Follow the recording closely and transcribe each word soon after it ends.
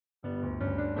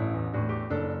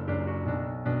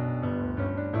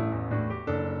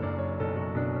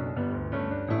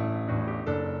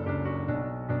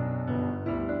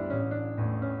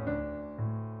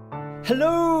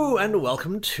Hello and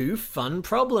welcome to Fun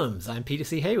Problems. I'm Peter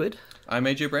C. Hayward. I'm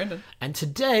AJ Brandon. And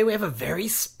today we have a very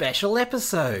special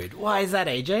episode. Why is that,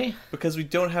 AJ? Because we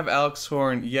don't have Alex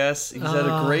Horn. Yes, he's had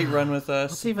a great run with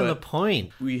us. What's even the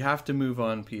point? We have to move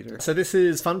on, Peter. So this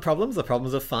is Fun Problems, the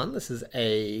problems of fun. This is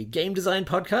a game design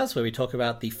podcast where we talk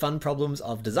about the fun problems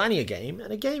of designing a game.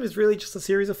 And a game is really just a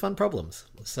series of fun problems.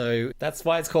 So that's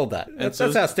why it's called that. That's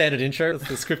our standard intro.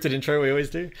 That's the scripted intro we always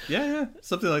do. Yeah,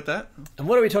 something like that. And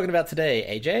what are we talking about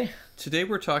today, AJ? Today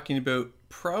we're talking about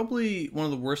probably one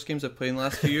of the worst games I've played in the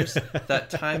last few years.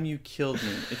 That Time You Killed Me.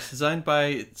 It's designed by,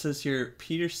 it says here,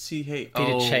 Peter C. Peter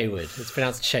Chaywood. It's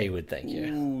pronounced Chaywood, thank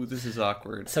you. Ooh, this is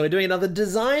awkward. So we're doing another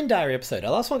design diary episode.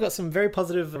 Our last one got some very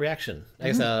positive reaction. I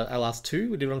guess our last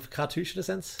two, we did one for Cartouche in a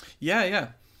sense. Yeah.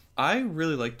 I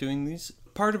really like doing these.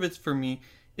 Part of it for me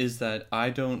is that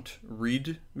I don't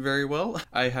read very well.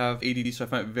 I have ADD, so I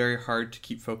find it very hard to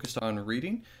keep focused on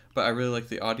reading, but I really like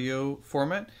the audio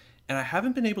format. And I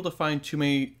haven't been able to find too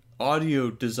many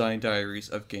audio design diaries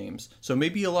of games. So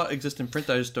maybe a lot exist in print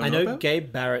that I just don't know about. I know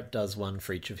Gabe Barrett does one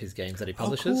for each of his games that he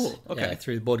publishes. Oh, cool. Okay. Yeah,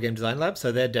 through the Board Game Design Lab.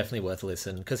 So they're definitely worth a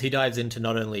listen because he dives into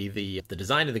not only the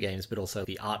design of the games, but also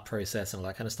the art process and all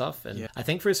that kind of stuff. And I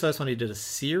think for his first one, he did a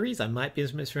series. I might be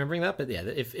misremembering that. But yeah,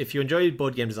 if you enjoy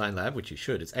Board Game Design Lab, which you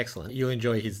should, it's excellent. You'll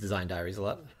enjoy his design diaries a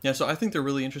lot. Yeah, so I think they're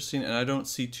really interesting and I don't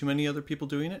see too many other people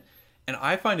doing it. And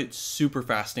I find it super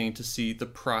fascinating to see the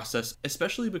process,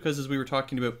 especially because, as we were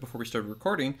talking about before we started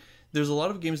recording, there's a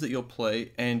lot of games that you'll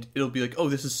play and it'll be like, oh,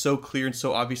 this is so clear and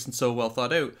so obvious and so well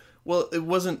thought out. Well, it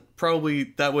wasn't probably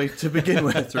that way to begin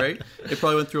with, right? It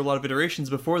probably went through a lot of iterations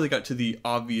before they got to the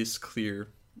obvious, clear,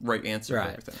 right answer for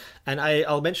everything. And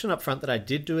I'll mention up front that I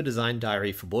did do a design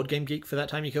diary for Board Game Geek for That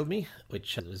Time You Killed Me,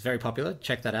 which was very popular.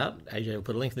 Check that out. AJ will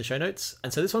put a link in the show notes.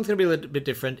 And so this one's going to be a little bit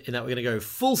different in that we're going to go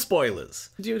full spoilers.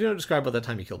 Do you want to describe what That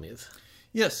Time You Killed Me is?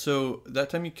 Yes, so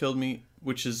That Time You Killed Me,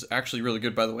 which is actually really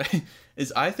good, by the way,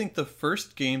 is I think the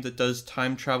first game that does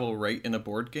time travel right in a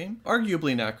board game.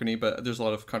 Arguably Anachrony, but there's a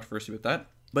lot of controversy with that.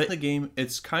 But in the game,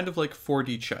 it's kind of like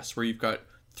 4D chess, where you've got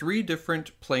 3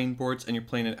 different playing boards and you're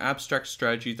playing an abstract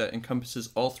strategy that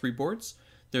encompasses all 3 boards.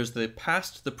 There's the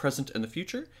past, the present, and the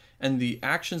future, and the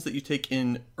actions that you take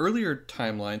in earlier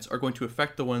timelines are going to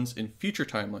affect the ones in future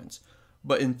timelines.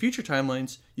 But in future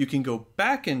timelines, you can go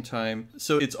back in time,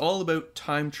 so it's all about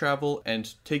time travel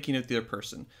and taking out the other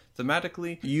person.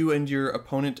 Thematically, you and your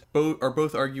opponent are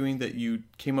both arguing that you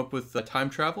came up with time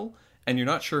travel, and you're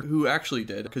not sure who actually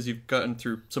did, because you've gotten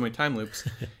through so many time loops.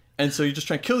 And so you just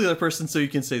try and kill the other person so you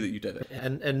can say that you did it.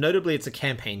 And notably, it's a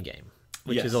campaign game,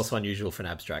 which Yes. is also unusual for an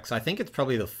abstract. So I think it's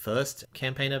probably the first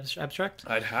campaign abstract.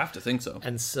 I'd have to think so.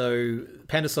 And so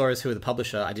Pandasaurus, who are the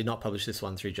publisher, I did not publish this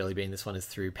one through Jelly Bean. This one is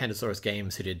through Pandasaurus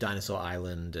Games, who did Dinosaur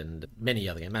Island and many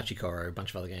other games, Machikoro, a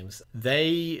bunch of other games.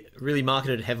 They really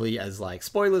marketed it heavily as like,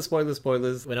 spoilers. We're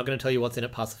not going to tell you what's in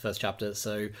it past the first chapter.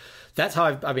 So that's how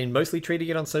I've been mostly treating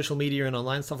it on social media and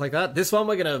online, stuff like that. This one,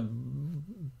 we're going to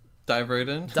Dive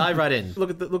right in.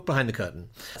 Look behind the curtain.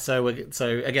 So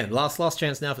again, last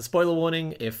chance now for spoiler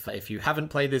warning. If you haven't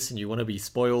played this and you want to be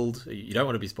spoiled, you don't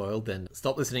want to be spoiled, then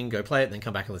stop listening, go play it, and then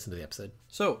come back and listen to the episode.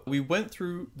 So we went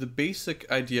through the basic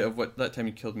idea of what That Time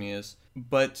You Killed Me is,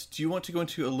 but do you want to go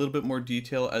into a little bit more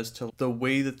detail as to the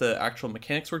way that the actual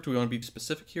mechanics work? Do we want to be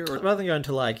specific here? Or? Rather than go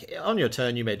into like, on your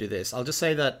turn you may do this, I'll just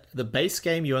say that the base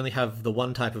game you only have the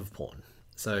one type of pawn.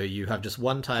 So you have just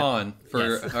one type... Pawn,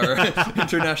 for our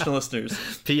international listeners.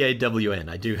 P-A-W-N,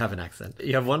 I do have an accent.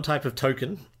 You have one type of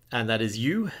token, and that is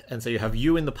you. And so you have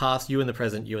you in the past, you in the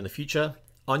present, you in the future.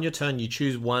 On your turn, you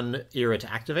choose one era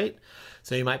to activate.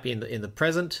 So you might be in the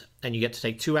present, and you get to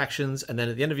take 2 actions, and then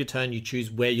at the end of your turn, you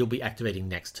choose where you'll be activating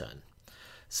next turn.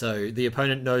 So the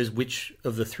opponent knows which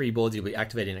of the 3 boards you'll be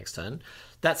activating next turn.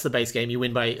 That's the base game. You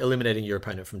win by eliminating your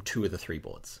opponent from 2 of the 3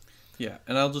 boards. Yeah,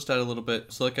 and I'll just add a little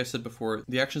bit. So like I said before,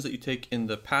 the actions that you take in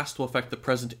the past will affect the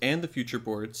present and the future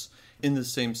boards in the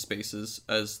same spaces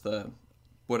as the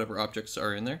whatever objects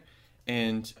are in there.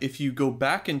 And if you go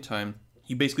back in time,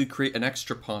 you basically create an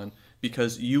extra pawn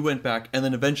because you went back and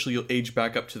then eventually you'll age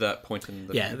back up to that point in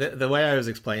the future. The way I was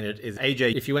explaining it is,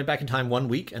 AJ, if you went back in time 1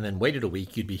 week and then waited a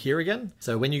week, you'd be here again.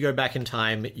 So when you go back in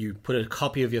time, you put a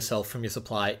copy of yourself from your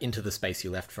supply into the space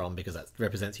you left from, because that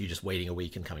represents you just waiting a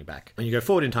week and coming back. When you go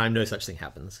forward in time, no such thing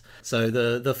happens. So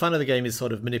the fun of the game is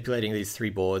sort of manipulating these 3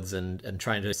 boards and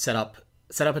trying to set up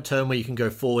a turn where you can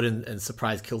go forward and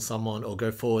surprise kill someone, or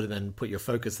go forward and then put your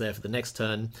focus there for the next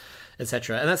turn,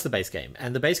 etc. And that's the base game.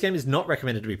 And the base game is not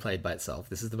recommended to be played by itself.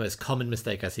 This is the most common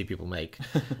mistake I see people make.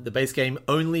 The base game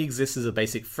only exists as a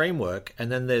basic framework,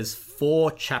 and then there's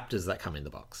 4 chapters that come in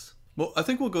the box. Well, I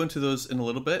think we'll go into those in a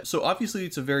little bit. So obviously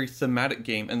it's a very thematic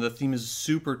game, and the theme is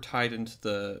super tied into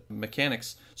the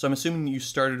mechanics. So I'm assuming you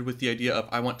started with the idea of,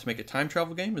 I want to make a time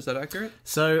travel game. Is that accurate?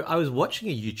 So I was watching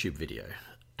a YouTube video,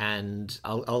 and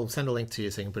I'll send a link to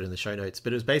you so you can put it in the show notes,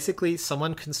 but it was basically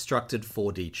someone constructed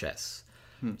 4D chess.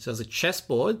 So there's a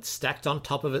chessboard stacked on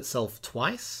top of itself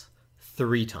twice,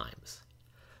 3 times.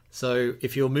 So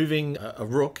if you're moving a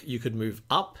rook, you could move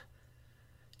up,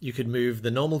 you could move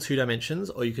the normal 2 dimensions,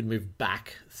 or you could move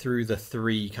back through the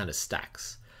 3 kind of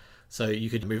stacks. So you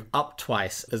could move up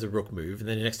twice as a rook move, and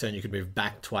then the next turn you could move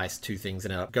back twice 2 things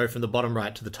and go from the bottom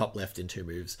right to the top left in 2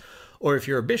 moves. Or if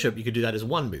you're a bishop, you could do that as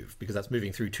 1 move, because that's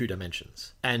moving through 2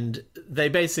 dimensions. And they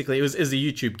basically, it was a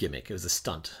YouTube gimmick, it was a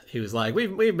stunt. He was like,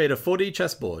 we've made a 4D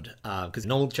chessboard, because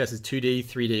normal chess is 2D,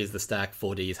 3D is the stack,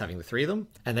 4D is having the 3 of them.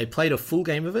 And they played a full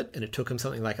game of it, and it took them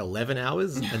something like 11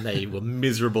 hours, and they were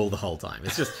miserable the whole time.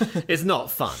 It's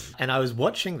not fun. And I was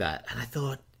watching that, and I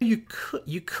thought, you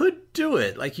could do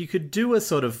it. Like, you could do a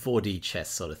sort of 4D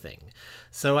chess sort of thing.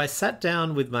 So I sat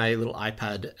down with my little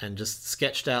iPad and just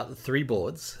sketched out the 3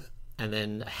 boards, and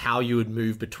then how you would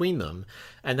move between them.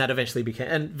 And that eventually became,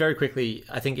 and very quickly,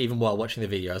 I think even while watching the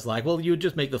video, I was like, well, you would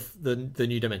just make the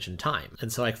new dimension time.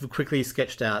 And so I quickly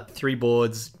sketched out 3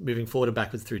 boards, moving forward and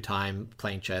backwards through time,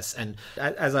 playing chess. And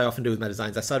as I often do with my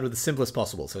designs, I started with the simplest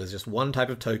possible. So it was just one type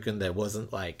of token. There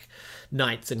wasn't like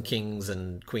knights and kings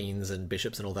and queens and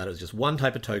bishops and all that. It was just one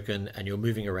type of token, and you're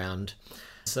moving around.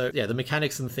 So yeah, the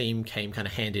mechanics and theme came kind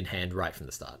of hand in hand right from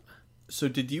the start. So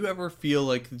did you ever feel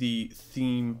like the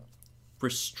theme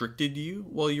restricted you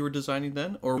while you were designing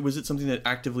then, or was it something that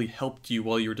actively helped you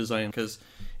while you were designing? Because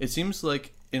it seems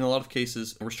like in a lot of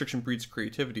cases restriction breeds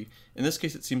creativity. In this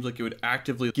case, it seems like it would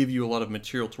actively give you a lot of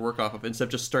material to work off of instead of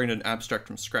just starting an abstract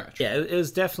from scratch. Yeah, it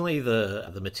was definitely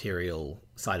the material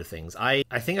side of things. I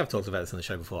think I've talked about this on the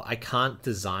show before. I can't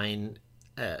design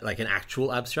like an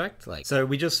actual abstract. So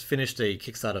we just finished a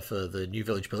Kickstarter for the new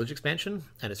Village Pillage expansion,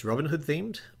 and it's Robin Hood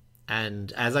themed.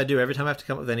 And as I do every time I have to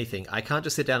come up with anything, I can't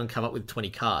just sit down and come up with 20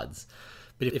 cards.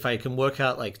 But if I can work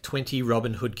out like 20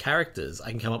 Robin Hood characters,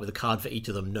 I can come up with a card for each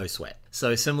of them, no sweat.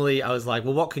 So similarly, I was like,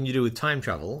 well, what can you do with time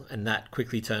travel? And that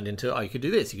quickly turned into, oh, you could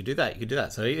do this, you could do that, you could do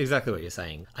that. So exactly what you're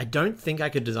saying. I don't think I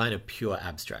could design a pure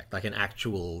abstract, like an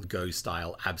actual Go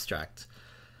style abstract.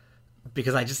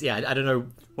 Because I don't know.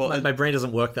 Well, my brain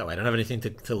doesn't work that way. I don't have anything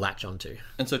to latch onto.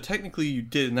 And so technically you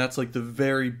did, and that's like the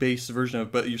very base version of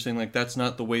it, but you're saying like that's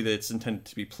not the way that it's intended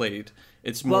to be played.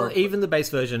 It's more... Well, even the base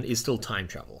version is still time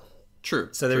travel. True.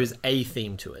 So there is a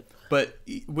theme to it. But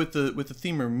with the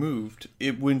theme removed,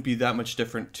 it wouldn't be that much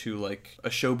different to like a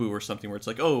Shobu or something where it's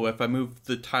like, oh, if I move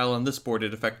the tile on this board,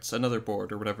 it affects another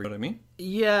board or whatever. You know what I mean?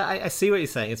 Yeah, I see what you're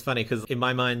saying. It's funny because in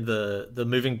my mind, the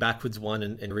moving backwards one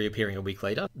and reappearing a week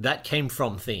later, that came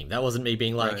from theme. That wasn't me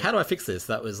being like, how do I fix this?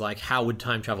 That was like, how would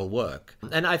time travel work?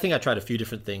 And I think I tried a few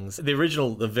different things.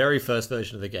 The very first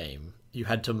version of the game, you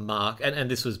had to mark,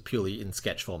 and this was purely in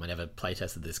sketch form. I never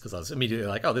playtested this because I was immediately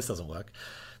like, oh, this doesn't work.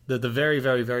 The very,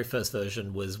 very, very first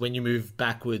version was when you move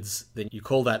backwards, then you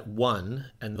call that 1,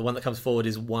 and the one that comes forward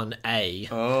is 1A.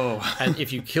 Oh. And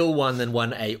if you kill 1, then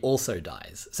 1A also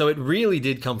dies. So it really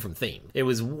did come from theme. It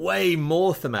was way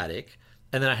more thematic,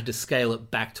 and then I had to scale it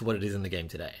back to what it is in the game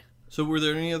today. So were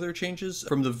there any other changes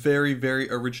from the very, very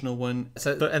original one?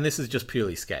 And this is just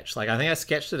purely sketch. Like, I think I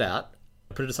sketched it out,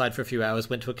 put it aside for a few hours,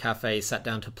 went to a cafe, sat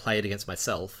down to play it against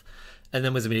myself, and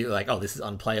then was immediately like, oh, this is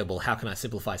unplayable. How can I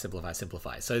simplify?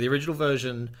 So the original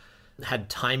version had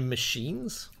time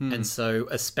machines. And so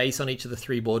a space on each of the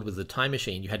 3 board was the time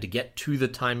machine. You had to get to the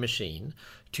time machine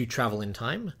to travel in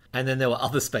time. And then there were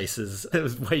other spaces, it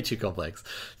was way too complex,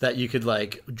 that you could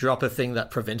like drop a thing that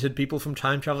prevented people from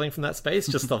time traveling from that space,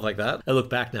 just stuff like that. I look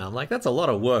back now, I'm like, that's a lot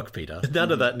of work, Peter.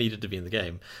 None of that needed to be in the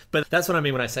game. But that's what I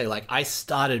mean when I say like, I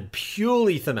started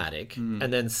purely thematic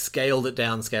and then scaled it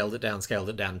down until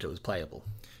it was playable.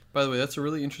 By the way, that's a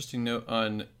really interesting note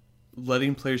on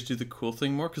letting players do the cool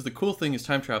thing more, because the cool thing is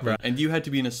time traveling, and you had to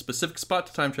be in a specific spot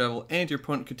to time travel, and your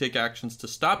opponent could take actions to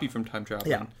stop you from time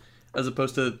traveling, as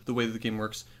opposed to the way that the game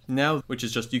works now, which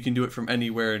is just you can do it from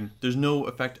anywhere, and there's no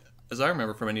effect, as I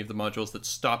remember from any of the modules, that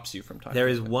stops you from time There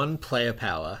traveling. is one player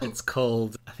power. I think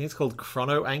it's called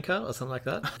Chrono Anchor or something like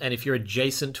that. And if you're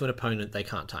adjacent to an opponent, they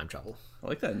can't time travel. I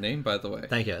like that name, by the way.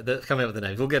 Thank you. Coming up with the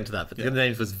names. We'll get into that, but the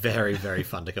names was very, very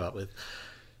fun to come up with.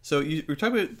 So you were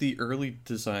talking about the early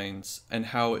designs and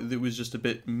how it was just a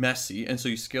bit messy, and so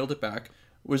you scaled it back.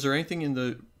 Was there anything in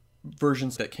the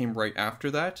versions that came right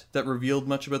after that revealed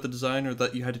much about the design, or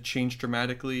that you had to change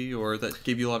dramatically, or that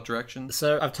gave you a lot of direction?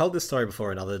 So I've told this story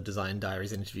before in other design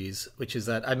diaries interviews, which is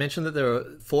that I mentioned that there are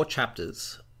 4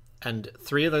 chapters and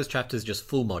 3 of those chapters just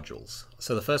full modules.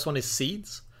 So the first one is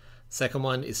seeds, second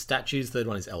one is statues, third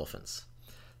one is elephants.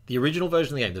 The original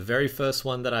version of the game, the very first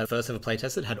one that I first ever play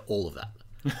tested, had all of that.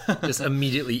 Just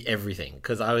immediately everything,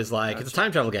 because I was like, it's a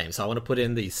time travel game, so I want to put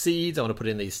in these seeds, I want to put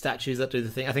in these statues that do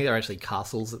the thing. I think they were actually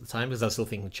castles at the time, because I was still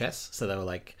thinking chess, so they were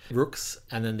like rooks,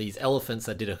 and then these elephants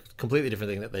that did a completely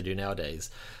different thing that they do nowadays.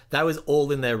 That was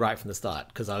all in there right from the start,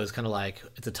 because I was kind of like,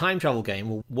 it's a time travel game,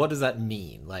 well, what does that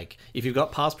mean? Like, if you've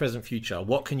got past, present, future,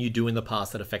 what can you do in the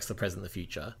past that affects the present and the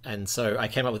future? And so I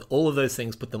came up with all of those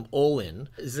things, put them all in.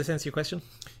 Does this answer your question?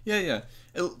 Yeah.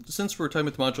 Since we're talking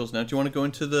about the modules now, do you want to go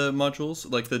into the modules,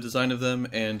 like the design of them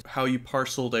and how you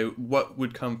parceled out what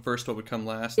would come first, what would come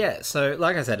last? Yeah, so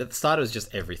like I said, at the start it was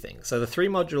just everything. So the 3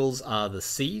 modules are the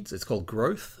seeds. It's called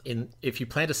growth. If you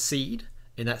plant a seed,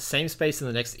 in that same space in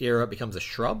the next era, it becomes a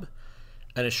shrub.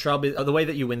 And a shrub, the way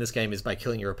that you win this game is by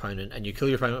killing your opponent, and you kill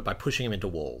your opponent by pushing him into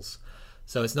walls.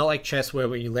 So it's not like chess where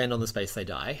when you land on the space they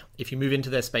die. If you move into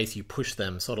their space, you push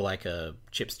them, sort of like a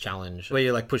chips challenge, where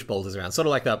you like push boulders around, sort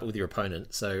of like that but with your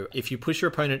opponent. So if you push your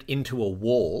opponent into a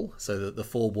wall, so that the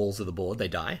 4 walls of the board, they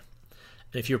die.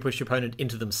 And if you push your opponent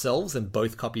into themselves, then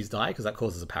both copies die, because that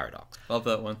causes a paradox. Love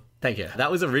that one. Thank you. That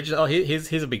was original. Oh,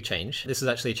 here's a big change. This is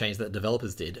actually a change that the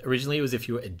developers did. Originally, it was if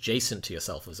you were adjacent to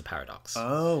yourself, it was a paradox.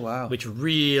 Oh, wow. Which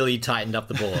really tightened up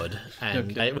the board.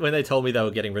 And when they told me they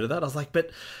were getting rid of that, I was like,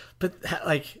 but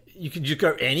like, you can just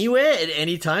go anywhere at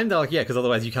any time? They're like, yeah, because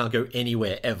otherwise you can't go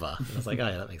anywhere ever. And I was like, oh,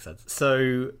 yeah, that makes sense.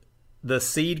 So the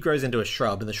seed grows into a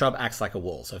shrub, and the shrub acts like a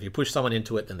wall. So if you push someone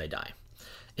into it, then they die.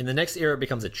 In the next era, it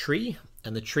becomes a tree,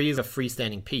 and the tree is a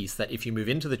freestanding piece that if you move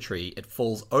into the tree, it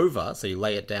falls over, so you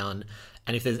lay it down,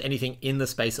 and if there's anything in the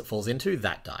space it falls into,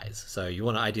 that dies. So you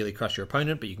want to ideally crush your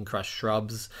opponent, but you can crush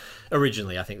shrubs.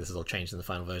 Originally, I think this is all changed in the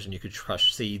final version, you could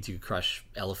crush seeds, you could crush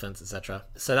elephants, etc.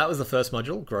 So that was the first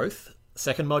module, growth.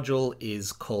 Second module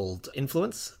is called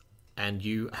influence, and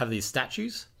you have these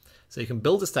statues. So you can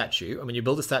build a statue, and when you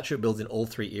build a statue, it builds in all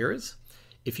 3 eras.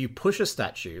 If you push a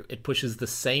statue, it pushes the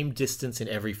same distance in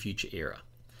every future era.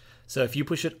 So if you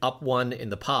push it up 1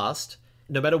 in the past,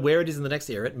 no matter where it is in the next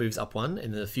era, it moves up 1.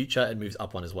 In the future, it moves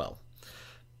up 1 as well.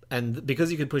 And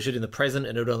because you can push it in the present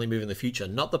and it would only move in the future,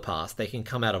 not the past, they can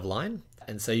come out of line.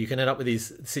 And so you can end up with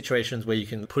these situations where you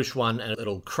can push one and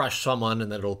it'll crush someone,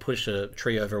 and then it'll push a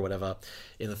tree over or whatever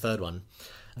in the third one.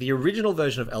 The original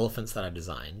version of elephants that I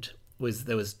designed was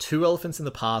there was 2 elephants in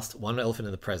the past, 1 elephant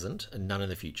in the present, and none in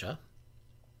the future.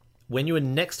 When you were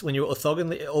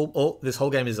orthogonally, this whole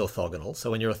game is orthogonal. So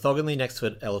when you're orthogonally next to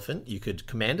an elephant, you could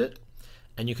command it,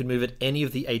 and you could move it any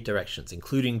of the 8 directions,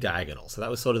 including diagonal. So that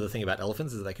was sort of the thing about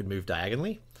elephants, is that they could move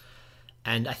diagonally.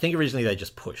 And I think originally they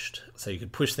just pushed. So you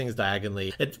could push things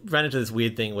diagonally. It ran into this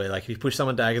weird thing where, like, if you push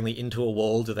someone diagonally into a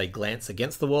wall, do they glance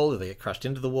against the wall? Do they get crushed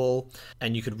into the wall?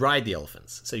 And you could ride the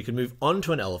elephants. So you could move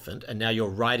onto an elephant, and now you're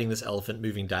riding this elephant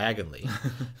moving diagonally.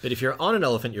 But if you're on an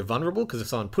elephant, you're vulnerable, because if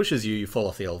someone pushes you, you fall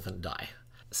off the elephant and die.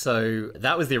 So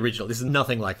that was the original. This is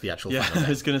nothing like the actual final game. I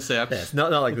was going to say. Yeah, it's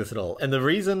not like this at all. And the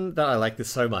reason that I like this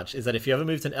so much is that if you ever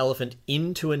moved an elephant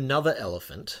into another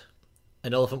elephant,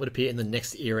 an elephant would appear in the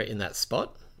next era in that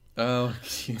spot. Oh,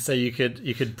 so you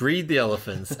could breed the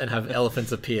elephants and have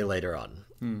elephants appear later on.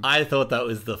 I thought that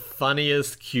was the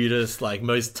funniest, cutest, like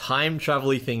most time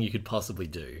travel-y thing you could possibly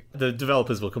do. The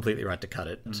developers were completely right to cut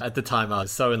it. At the time, I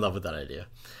was so in love with that idea.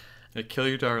 Kill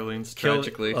your darlings,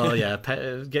 tragically. Oh yeah,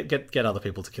 get other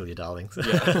people to kill your darlings.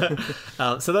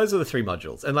 Yeah. So those are the 3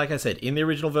 modules, and like I said, in the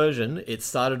original version, it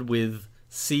started with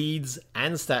seeds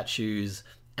and statues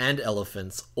and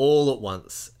elephants all at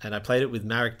once. And I played it with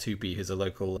Marek Tupi, who's a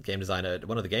local game designer at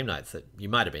one of the game nights that you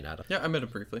might have been at. Yeah, I met him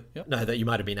briefly. Yep. No, that you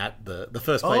might have been at the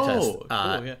first playtest. Cool,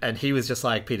 yeah. And he was just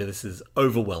like, Peter, this is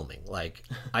overwhelming. Like,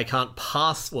 I can't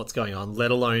pass what's going on,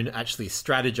 let alone actually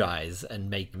strategize and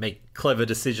make clever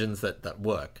decisions that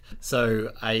work.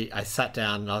 So I sat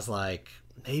down and I was like,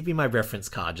 maybe my reference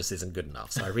card just isn't good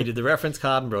enough. So I redid the reference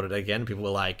card and brought it again. People were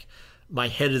like, my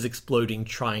head is exploding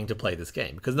trying to play this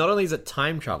game, because not only is it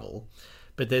time travel,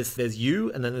 but there's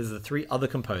you, and then there's the 3 other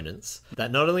components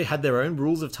that not only had their own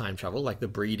rules of time travel, like the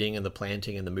breeding and the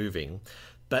planting and the moving,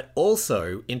 but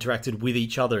also interacted with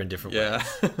each other in different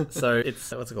ways. So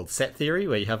it's, what's it called, set theory,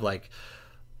 where you have like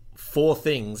 4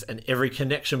 things, and every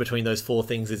connection between those 4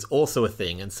 things is also a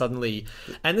thing. And suddenly,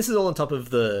 and this is all on top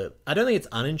of I don't think it's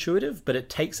unintuitive, but it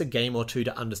takes a game or 2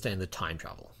 to understand the time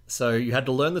travel. So you had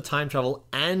to learn the time travel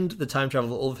and the time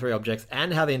travel of all the 3 objects,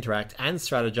 and how they interact, and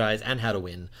strategize, and how to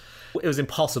win. It was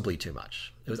impossibly too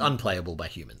much. It was unplayable by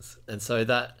humans. And so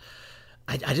that,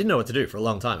 I didn't know what to do for a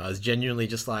long time. I was genuinely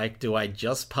just like, do I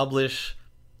just publish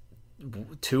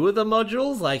 2 of the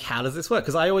modules? Like, how does this work?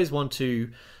 Because I always want to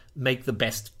make the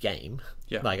best game.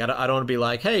 Yeah. Like, I don't want to be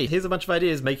like, hey, here's a bunch of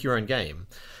ideas, make your own game.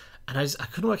 And I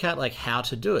couldn't work out like how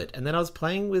to do it. And then I was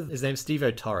playing with, his name's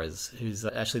Stevo Torres, who's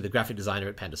actually the graphic designer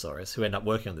at Pandasaurus, who ended up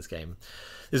working on this game.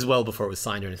 This is well before it was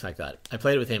signed or anything like that. I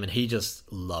played it with him and he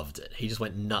just loved it. He just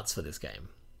went nuts for this game.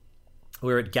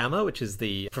 We were at GAMA, which is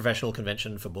the professional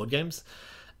convention for board games.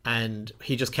 And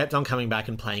he just kept on coming back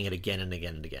and playing it again and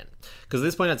again and again. Because at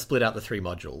this point I'd split out the 3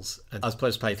 modules. And I was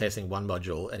supposed to play testing one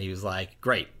module and he was like,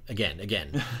 great, again.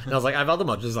 And I was like, I have other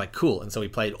modules. He's like, cool. And so we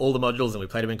played all the modules and we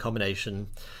played them in combination.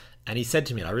 And he said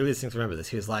to me, and I really distinctly remember this,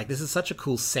 he was like, this is such a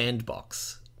cool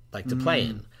sandbox, like, to play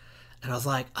in. And I was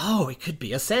like, oh, it could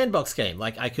be a sandbox game.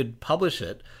 Like, I could publish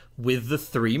it with the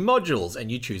 3 modules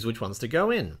and you choose which ones to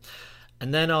go in.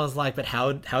 And then I was like, but how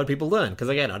would people learn? Because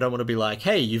again, I don't want to be like,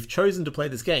 hey, you've chosen to play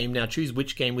this game, now choose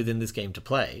which game within this game to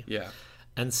play. Yeah.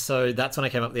 And so that's when I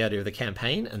came up with the idea of the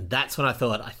campaign. And that's when I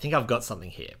thought, I think I've got something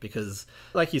here. Because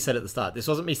like you said at the start, this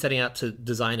wasn't me setting out to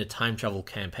design a time travel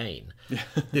campaign.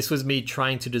 This was me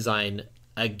trying to design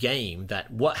a game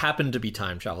that what happened to be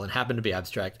time travel and happened to be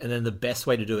abstract. And then the best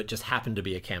way to do it just happened to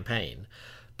be a campaign.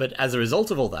 But as a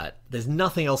result of all that, there's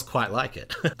nothing else quite like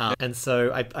it. And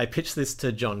so I pitched this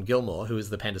to John Gilmore, who was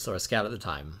the Pandasaurus scout at the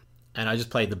time. And I just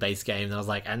played the base game and I was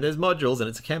like, and there's modules and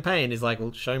it's a campaign. He's like,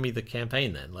 well, show me the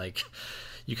campaign then. Like,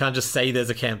 you can't just say there's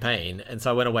a campaign. And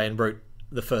so I went away and wrote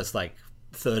the first, like,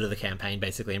 third of the campaign,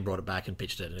 basically, and brought it back and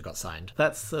pitched it and it got signed.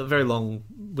 That's a very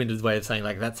long-winded way of saying,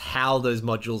 like, that's how those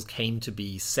modules came to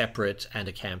be separate and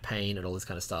a campaign and all this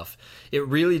kind of stuff. It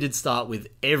really did start with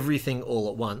everything all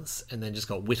at once and then just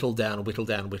got whittled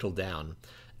down,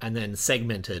 and then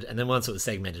segmented. And then once it was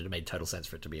segmented, it made total sense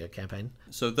for it to be a campaign.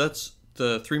 So that's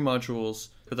the 3 modules,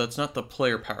 but that's not the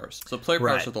player powers. So player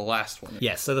powers are the last one.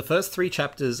 Yes, so the first 3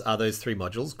 chapters are those 3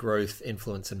 modules, growth,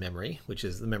 influence, and memory, which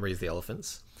is the memory is the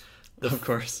elephants. Of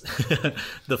course.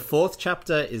 The 4th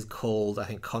chapter is called, I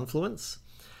think, Confluence,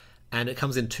 and it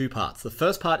comes in 2 parts. The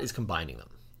first part is combining them.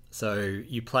 So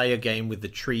you play a game with the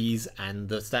trees and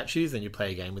the statues, then you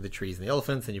play a game with the trees and the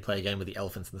elephants, then you play a game with the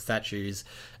elephants and the statues,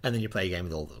 and then you play a game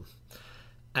with all of them.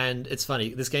 And it's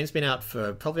funny, this game's been out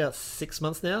for probably about 6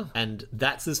 months now, and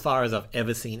that's as far as I've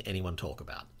ever seen anyone talk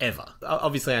about, ever.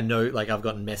 Obviously, I know, like, I've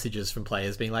gotten messages from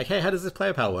players being like, hey, how does this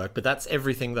player power work? But that's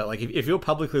everything that, like, if you're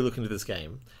publicly looking at this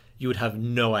game, you would have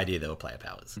no idea there were player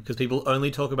powers. Because people only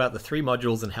talk about the 3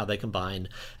 modules and how they combine.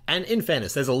 And in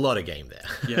fairness, there's a lot of game there.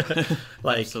 Yeah,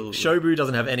 like, absolutely. Shobu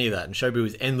doesn't have any of that, and Shobu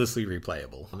is endlessly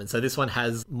replayable. And so this one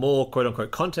has more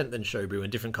quote-unquote content than Shobu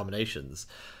and different combinations.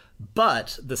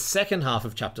 But the second half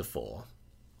of Chapter 4,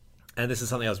 and this is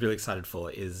something I was really excited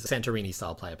for, is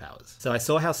Santorini-style player powers. So I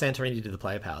saw how Santorini did the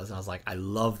player powers, and I was like, I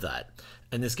love that.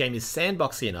 And this game is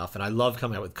sandboxy enough, and I love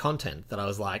coming out with content, that I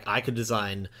was like, I could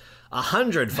design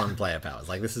 100 fun player powers.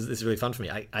 Like, this is really fun for me.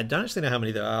 I don't actually know how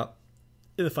many there are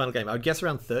in the final game. I would guess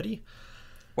around 30.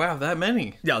 Wow, that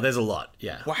many? Yeah, there's a lot,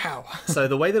 yeah. Wow. So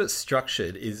the way that it's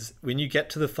structured is when you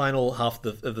get to the final half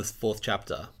of the 4th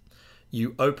chapter,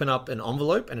 you open up an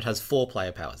envelope and it has 4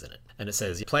 player powers in it. And it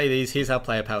says, you play these, here's how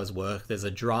player powers work. There's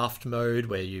a draft mode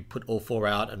where you put all 4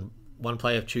 out and one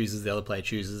player chooses, the other player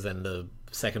chooses, and the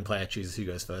second player chooses who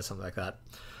goes first, something like that.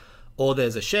 Or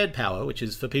there's a shared power, which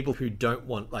is for people who don't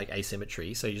want, like,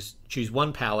 asymmetry. So you just choose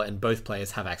one power and both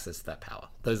players have access to that power.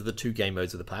 Those are the 2 game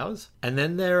modes of the powers. And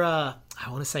then there are, I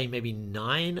want to say, maybe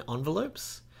 9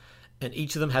 envelopes, and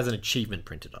each of them has an achievement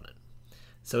printed on it.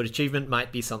 So an achievement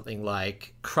might be something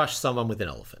like crush someone with an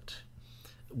elephant,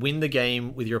 win the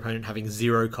game with your opponent having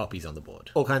 0 copies on the board.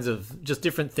 All kinds of just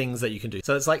different things that you can do.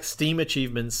 So it's like Steam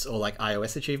achievements or like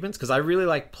iOS achievements, because I really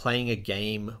like playing a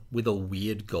game with a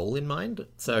weird goal in mind.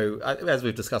 So as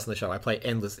we've discussed on the show, I play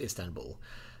Endless Istanbul.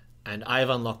 And I have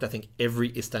unlocked, I think,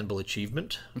 every Istanbul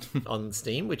achievement on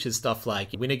Steam, which is stuff like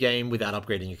win a game without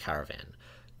upgrading your caravan,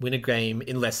 win a game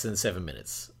in less than 7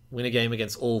 minutes, win a game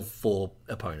against all 4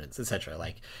 opponents, etc.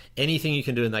 Like, anything you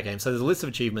can do in that game. So there's a list of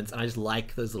achievements, and I just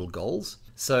like those little goals.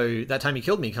 So That Time You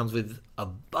Killed Me comes with a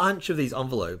bunch of these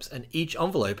envelopes, and each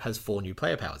envelope has 4 new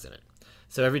player powers in it.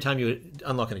 So every time you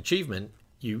unlock an achievement,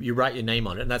 you write your name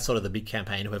on it, and that's sort of the big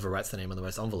campaign, whoever writes the name on the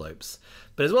most envelopes.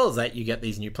 But as well as that, you get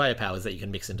these new player powers that you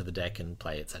can mix into the deck and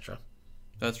play, etc.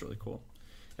 That's really cool.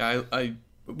 Yeah,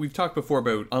 we've talked before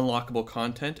about unlockable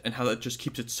content and how that just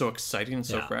keeps it so exciting and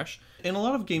so fresh. In a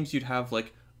lot of games, you'd have,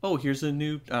 like, oh, here's a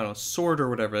new, I don't know, sword or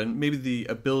whatever, and maybe the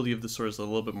ability of the sword is a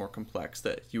little bit more complex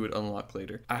that you would unlock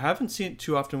later. I haven't seen it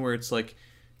too often where it's, like,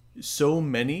 so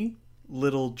many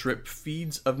little drip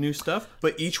feeds of new stuff,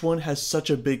 but each one has such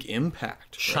a big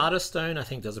impact. Right? Charterstone, I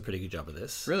think, does a pretty good job of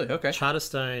this. Really? Okay.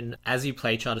 Charterstone, as you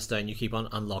play Charterstone, you keep on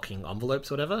unlocking envelopes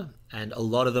or whatever, and a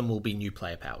lot of them will be new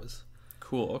player powers.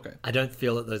 Cool, okay. I don't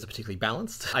feel that those are particularly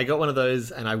balanced. I got one of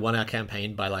those and I won our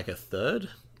campaign by like a third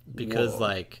because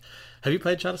have you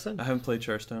played Charterstone? I haven't played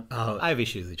Charterstone. Oh, I have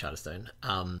issues with Charterstone.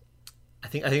 I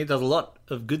think it does a lot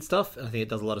of good stuff, and I think it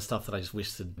does a lot of stuff that I just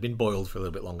wish had been boiled for a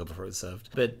little bit longer before it was served.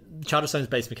 But Charterstone's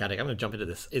base mechanic, I'm going to jump into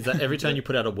this, is that every turn you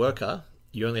put out a worker,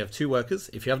 you only have 2 workers.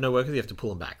 If you have no workers, you have to pull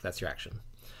them back. That's your action.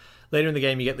 Later in the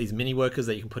game, you get these mini workers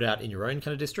that you can put out in your own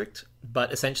kind of district,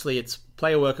 but essentially it's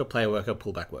play a worker,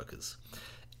 pull back workers.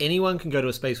 Anyone can go to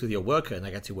a space with your worker, and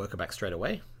they get your worker back straight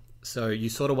away. So you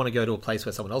sort of want to go to a place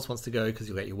where someone else wants to go because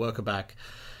you let your worker back.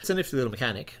 It's a nifty little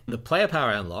mechanic. The player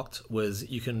power I unlocked was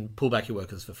you can pull back your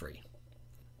workers for free.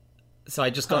 So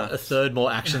I just got a third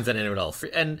more actions than anyone else.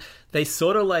 And they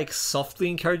sort of like softly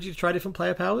encourage you to try different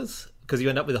player powers because you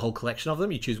end up with a whole collection of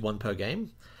them. You choose one per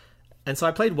game. And so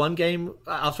I played one game,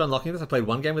 after unlocking this, I played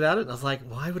one game without it. And I was like,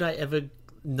 why would I ever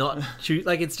not choose?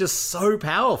 Like, it's just so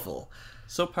powerful.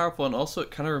 So powerful, and also it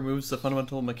kind of removes the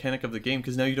fundamental mechanic of the game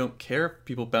because now you don't care if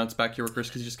people bounce back your workers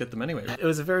because you just get them anyway. It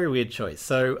was a very weird choice.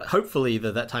 So hopefully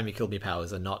that time you killed me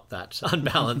powers are not that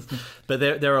unbalanced, but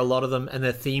there are a lot of them, and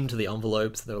they're themed to the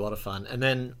envelopes. They're a lot of fun. And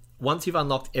then once you've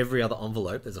unlocked every other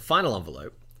envelope, there's a final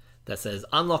envelope that says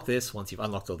unlock this once you've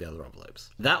unlocked all the other envelopes.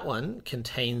 That one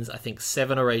contains, I think,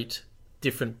 7 or 8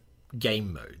 different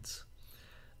game modes.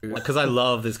 Because I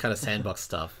love this kind of sandbox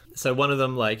stuff. So one of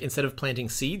them, like, instead of planting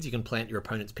seeds, you can plant your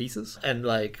opponent's pieces. And,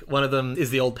 like, one of them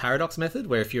is the old paradox method,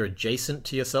 where if you're adjacent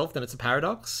to yourself, then it's a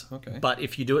paradox. Okay. But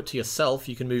if you do it to yourself,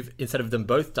 you can move, instead of them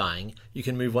both dying, you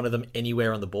can move one of them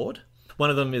anywhere on the board. One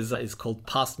of them is called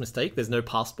past mistake. There's no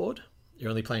past board.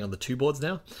 You're only playing on the 2 boards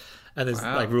now. And there's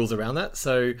like rules around that.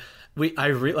 So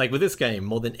like with this game,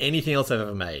 more than anything else I've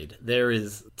ever made, there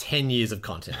is 10 years of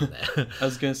content in there. I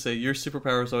was gonna say your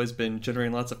superpower has always been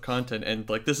generating lots of content, and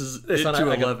like this is it one, to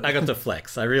 11. I got to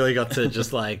flex. I really got to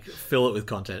just like fill it with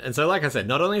content. And so, like I said,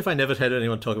 not only have I never heard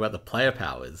anyone talk about the player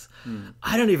powers,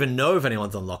 I don't even know if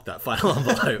anyone's unlocked that final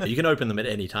envelope. You can open them at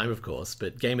any time, of course,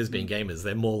 but gamers being gamers,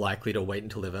 they're more likely to wait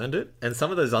until they've earned it. And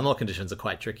some of those unlock conditions are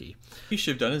quite tricky. What you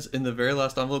should have done is in the very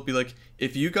last envelope be like,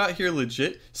 if you got here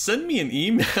legit, send me an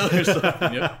email or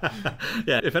something. Yep.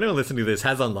 Yeah, if anyone listening to this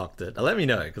has unlocked it, let me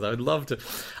know, because I would love to.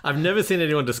 I've never seen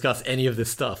anyone discuss any of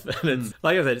this stuff. And it's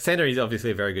like I said, Santorini is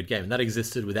obviously a very good game, and that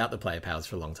existed without the player powers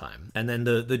for a long time. And then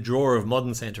the draw of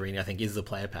modern Santorini, I think, is the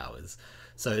player powers.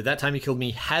 So That Time You Killed Me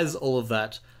has all of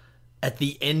that at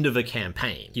the end of a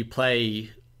campaign. You play,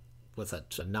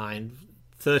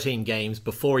 13 games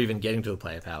before even getting to the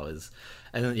player powers.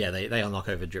 And then, yeah, they unlock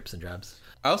over drips and drabs.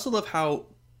 I also love how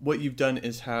what you've done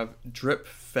is have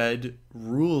drip-fed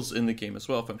rules in the game as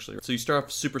well, functionally. So you start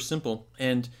off super simple,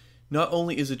 and not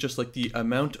only is it just like the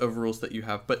amount of rules that you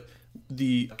have, but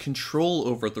the control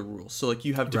over the rules. So like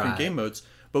you have different game modes,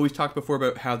 but we've talked before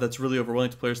about how that's really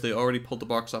overwhelming to players. They already pulled the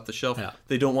box off the shelf. Yeah.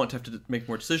 They don't want to have to make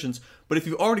more decisions. But if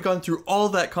you've already gone through all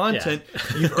that content,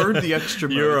 you've earned the extra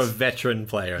modes. You're a veteran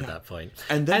player at that point.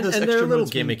 And then those and extra they're a little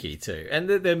modes gimmicky too. And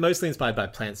they're mostly inspired by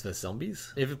Plants vs.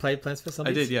 Zombies. Have you played Plants vs.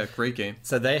 Zombies? I did, yeah. Great game.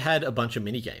 So they had a bunch of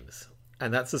mini games.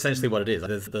 And that's essentially what it is.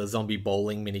 There's the zombie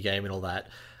bowling mini game and all that.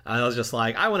 And I was just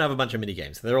like, I want to have a bunch of mini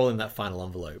games. They're all in that final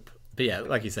envelope. But yeah,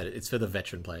 like you said, it's for the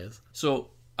veteran players.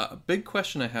 So a big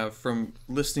question I have from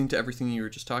listening to everything you were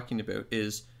just talking about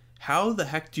is how the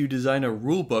heck do you design a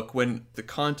rule book when the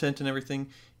content and everything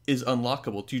is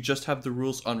unlockable? Do you just have the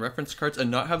rules on reference cards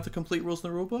and not have the complete rules in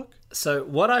the rule book? So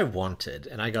what I wanted,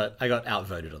 and I got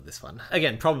outvoted on this one,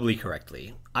 again, probably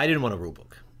correctly, I didn't want a rule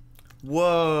book.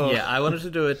 Whoa. Yeah, I wanted to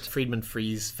do it Friedman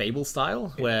Freeze Fable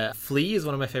style, where Flea is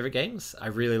one of my favorite games. I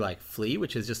really like Flea,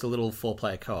 which is just a little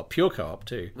 4-player co-op, pure co-op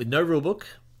too, with no rulebook.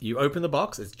 You open the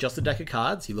box, it's just a deck of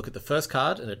cards. You look at the first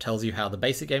card and it tells you how the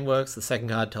basic game works. The second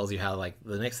card tells you how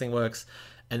the next thing works.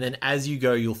 And then as you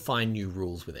go, you'll find new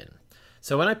rules within.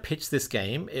 So when I pitched this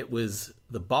game, it was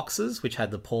the boxes, which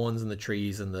had the pawns and the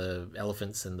trees and the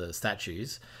elephants and the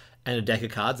statues, and a deck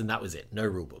of cards, and that was it. No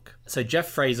rulebook. So Jeff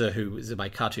Fraser, who is my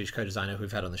cartouche co-designer who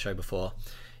we've had on the show before,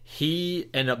 he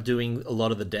ended up doing a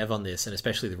lot of the dev on this, and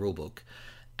especially the rulebook.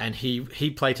 And he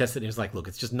playtested and he was like, look,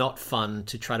 it's just not fun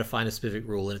to try to find a specific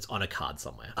rule and it's on a card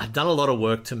somewhere. I've done a lot of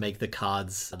work to make the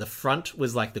cards. The front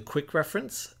was like the quick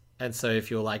reference. And so if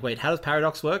you're like, wait, how does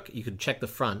Paradox work? You can check the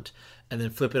front and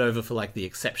then flip it over for like the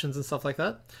exceptions and stuff like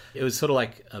that. It was sort of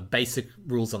like basic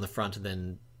rules on the front and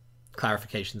then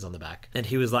clarifications on the back. And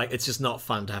he was like, it's just not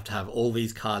fun to have all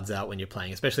these cards out when you're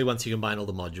playing, especially once you combine all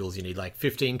the modules. You need like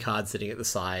 15 cards sitting at the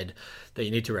side that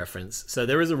you need to reference. So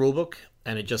there is a rulebook,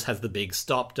 and it just has the big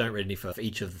stop, don't read any for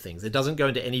each of the things. It doesn't go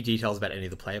into any details about any of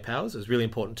the player powers. It was really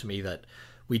important to me that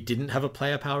we didn't have a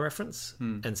player power reference.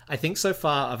 And I think so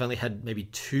far I've only had maybe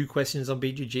 2 questions on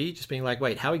BGG, just being like,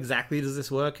 wait, how exactly does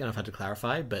this work? And I've had to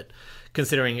clarify. But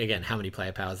considering, again, how many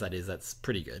player powers that is, that's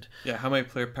pretty good. Yeah, how many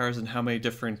player powers and how many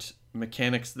different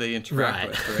mechanics they interact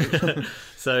with,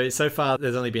 right? So far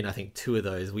there's only been, I think, 2 of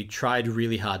those. We tried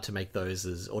really hard to make those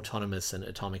as autonomous and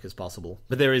atomic as possible.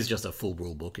 But there is just a full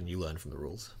rule book and you learn from the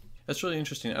rules. That's really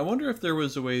interesting. I wonder if there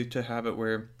was a way to have it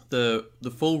where the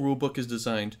full rulebook is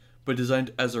designed, but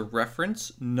designed as a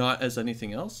reference, not as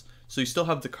anything else. So you still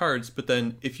have the cards, but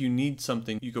then if you need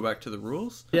something, you go back to the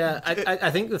rules. Yeah,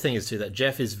 I think the thing is too that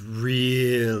Jeff is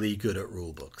really good at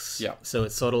rule books. Yeah. So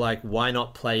it's sort of like, why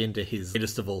not play into his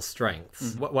greatest of all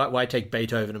strengths? Why take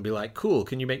Beethoven and be like, cool,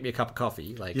 can you make me a cup of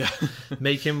coffee? Like,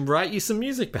 make him write you some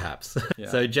music, perhaps. Yeah.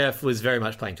 So Jeff was very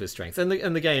much playing to his strengths, and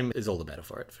the game is all the better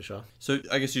for it, for sure. So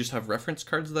I guess you just have reference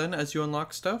cards then as you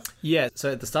unlock stuff? Yeah,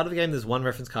 so at the start of the game, there's 1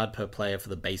 reference card per player for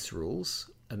the base rules,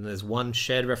 and there's 1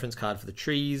 shared reference card for the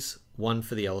trees, 1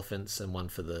 for the elephants, and 1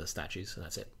 for the statues, and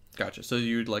that's it. Gotcha. So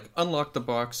you'd like unlock the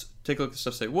box, take a look at the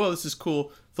stuff, say, whoa, this is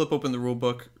cool, flip open the rule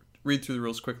book, read through the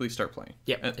rules quickly, start playing.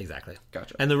 Yep, exactly.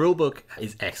 Gotcha. And the rulebook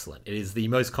is excellent. It is the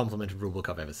most complimented rulebook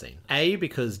I've ever seen. A,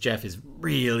 because Jeff is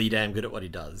really damn good at what he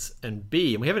does. And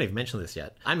B, and we haven't even mentioned this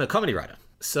yet, I'm a comedy writer.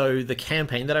 So the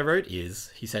campaign that I wrote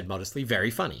is, he said modestly,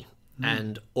 very funny.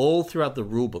 And all throughout the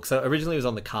rulebook, so originally it was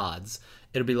on the cards,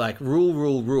 it'll be like rule,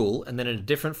 rule, rule, and then in a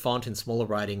different font in smaller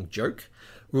writing, joke,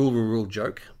 rule, rule, rule,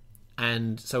 joke.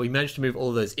 And so we managed to move all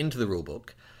of those into the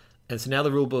rulebook. And so now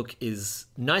the rulebook is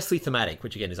nicely thematic,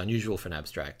 which again is unusual for an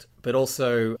abstract, but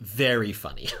also very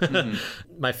funny.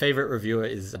 My favorite reviewer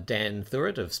is Dan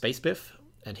Thuret of Space Biff.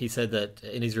 And he said that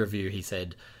in his review, he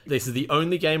said, this is the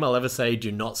only game I'll ever say,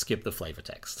 do not skip the flavor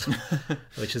text,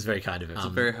 which is very kind of him. It's a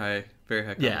very high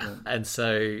compliment. Yeah. And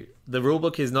so the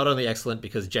rulebook is not only excellent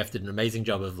because Jeff did an amazing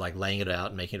job of like laying it out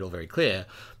and making it all very clear,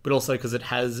 but also because it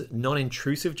has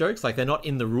non-intrusive jokes. Like they're not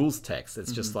in the rules text.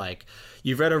 It's just like,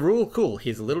 you've read a rule, cool,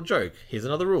 here's a little joke, here's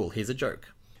another rule, here's a joke.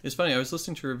 It's funny, I was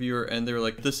listening to a reviewer and they were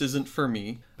like, this isn't for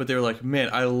me, but they were like, man,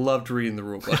 I loved reading the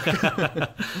rulebook.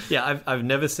 Yeah, I've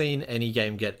never seen any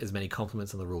game get as many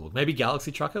compliments on the rulebook. Maybe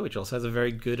Galaxy Trucker, which also has a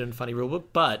very good and funny rulebook,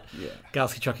 but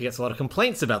Galaxy Trucker gets a lot of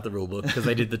complaints about the rulebook because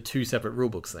they did the 2 separate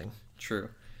rulebooks thing. True.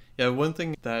 Yeah, one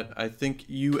thing that I think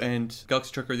you and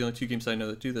Galaxy Trucker are the only 2 games I know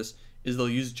that do this is they'll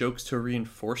use jokes to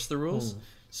reinforce the rules.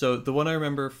 So the one I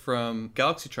remember from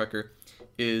Galaxy Trucker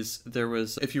is there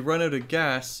was, if you run out of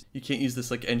gas, you can't use this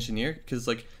like engineer because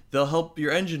like they'll help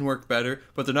your engine work better,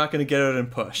 but they're not going to get out and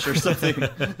push or something.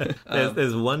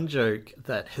 There's one joke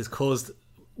that has caused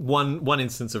one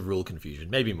instance of rule confusion,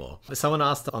 maybe more. Someone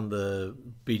asked on the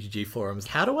BGG forums,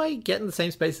 how do I get in the same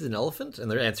space as an elephant?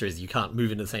 And their answer is you can't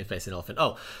move into the same space as an elephant.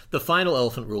 Oh, the final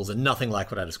elephant rules are nothing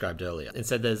like what I described earlier.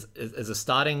 Instead, there's a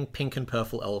starting pink and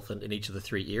purple elephant in each of the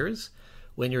 3 ears.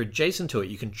 When you're adjacent to it,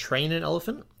 you can train an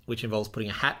elephant, which involves putting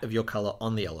a hat of your color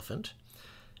on the elephant.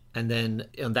 And then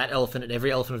on that elephant and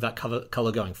every elephant of that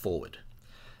color going forward.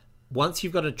 Once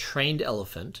you've got a trained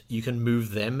elephant, you can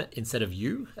move them instead of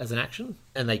you as an action,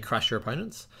 and they crush your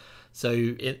opponents. So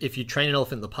if you train an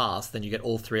elephant in the past, then you get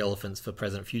all 3 elephants for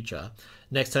present and future.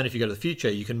 Next turn, if you go to the future,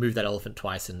 you can move that elephant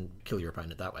twice and kill your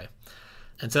opponent that way.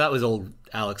 And so that was all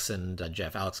Alex and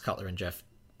Jeff, Alex Cutler and Jeff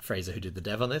Fraser, who did the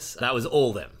dev on this. That was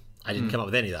all them. I didn't come up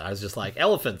with any of that. I was just like,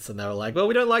 elephants. And they were like, well,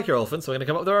 we don't like your elephants, so we're going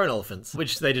to come up with our own elephants,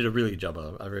 which they did a really good job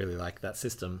of. I really like that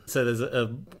system. So there's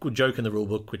a good joke in the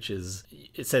rulebook, which is,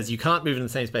 it says you can't move in the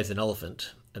same space as an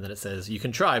elephant. And then it says, you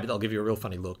can try, but they'll give you a real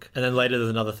funny look. And then later there's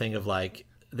another thing of like,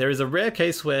 there is a rare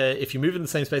case where if you move in the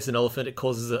same space as an elephant, it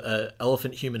causes an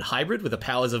elephant-human hybrid with the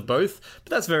powers of both.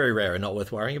 But that's very rare and not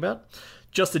worth worrying about.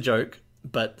 Just a joke.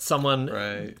 But someone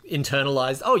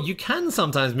internalized, oh, you can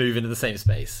sometimes move into the same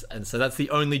space. And so that's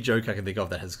the only joke I can think of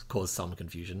that has caused some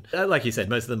confusion. Like you said,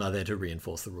 most of them are there to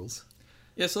reinforce the rules.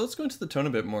 Yeah, so let's go into the tone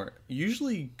a bit more.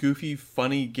 Usually goofy,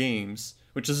 funny games,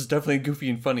 which this is definitely a goofy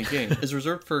and funny game, is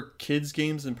reserved for kids'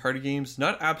 games and party games,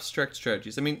 not abstract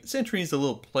strategies. I mean, Santorini is a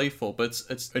little playful, but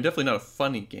it's definitely not a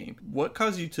funny game. What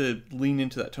caused you to lean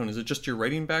into that tone? Is it just your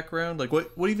writing background? Like,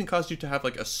 what even caused you to have,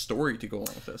 like, a story to go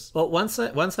along with this? Well, once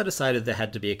I decided there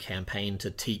had to be a campaign to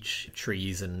teach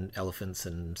trees and elephants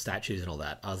and statues and all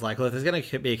that, I was like, well, if there's going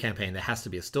to be a campaign, there has to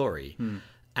be a story.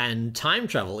 And time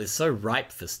travel is so ripe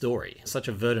for story. It's such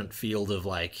a verdant field of,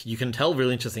 like, you can tell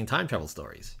really interesting time travel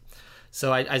stories.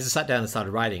 So I just sat down and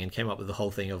started writing and came up with the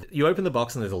whole thing of, you open the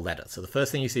box and there's a letter. So the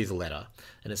first thing you see is a letter.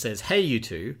 And it says, hey, you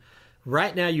two,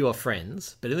 right now you are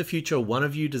friends, but in the future, one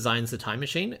of you designs the time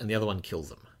machine and the other one kills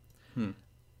them.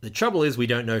 The trouble is we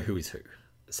don't know who is who.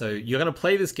 So you're going to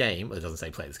play this game, well, it doesn't say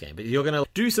play this game, but you're going to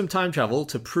do some time travel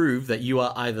to prove that you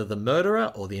are either the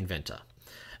murderer or the inventor.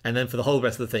 And then for the whole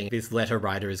rest of the thing, this letter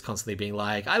writer is constantly being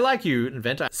like, I like you,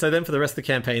 inventor. So then for the rest of the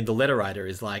campaign, the letter writer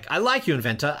is like, I like you,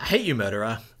 inventor. I hate you,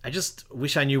 murderer. I just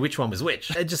wish I knew which one was which.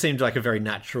 It just seemed like a very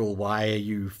natural, why are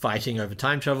you fighting over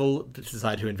time travel,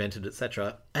 decide who invented,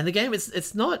 etc. And the game,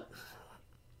 it's not...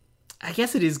 I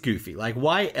guess it is goofy. Like,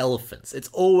 why elephants? It's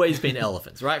always been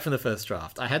elephants, right from the first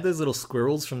draft. I had those little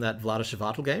squirrels from that Vlaada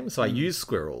Chvátil game, so I used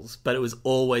squirrels, but it was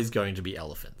always going to be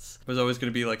elephants. There's always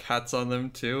going to be, like, hats on them,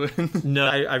 too. No,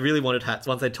 I really wanted hats.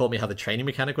 Once they taught me how the training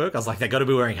mechanic worked, I was like, they've got to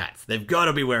be wearing hats. They've got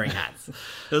to be wearing hats.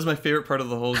 That was my favorite part of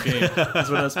the whole game, is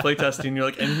when I was playtesting, you're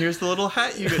like, and here's the little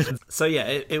hat you get. So yeah,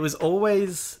 it was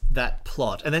always that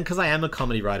plot. And then because I am a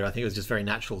comedy writer, I think it was just very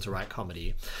natural to write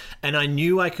comedy. And I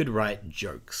knew I could write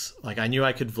jokes. Like, I knew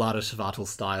I could Vlaada Chvátil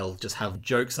style just have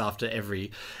jokes after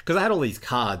every... Because I had all these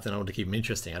cards and I wanted to keep them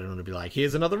interesting. I didn't want to be like,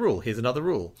 here's another rule, here's another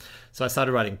rule. So I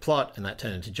started writing plot, and that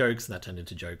turned into jokes, and that turned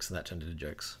into jokes, and that turned into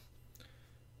jokes.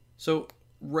 So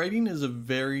writing is a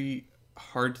very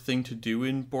hard thing to do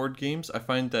in board games. I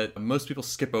find that most people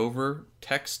skip over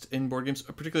text in board games,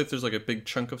 particularly if there's like a big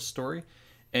chunk of story.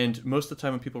 And most of the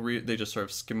time when people read it, they just sort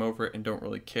of skim over it and don't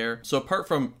really care. So apart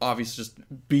from obviously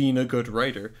just being a good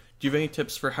writer, do you have any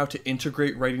tips for how to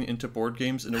integrate writing into board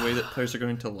games in a way that players are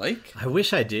going to like? I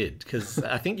wish I did, because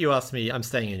I think you asked me, I'm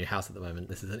staying in your house at the moment.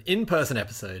 This is an in-person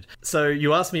episode. So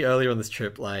you asked me earlier on this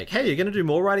trip, like, hey, you're going to do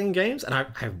more writing in games? And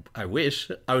I wish.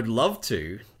 I would love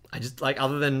to. I just, like,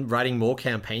 other than writing more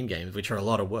campaign games, which are a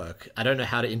lot of work, I don't know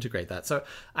how to integrate that. So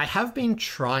I have been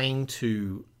trying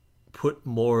to put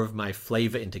more of my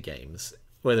flavor into games,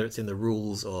 whether it's in the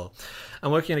rules or...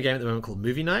 I'm working on a game at the moment called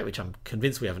Movie Night, which I'm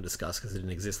convinced we haven't discussed because it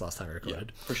didn't exist last time I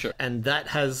recorded. Yeah, for sure. And that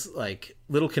has, like,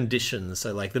 little conditions.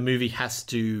 So, like, the movie has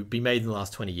to be made in the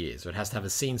last 20 years, or it has to have a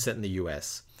scene set in the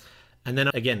US. And then,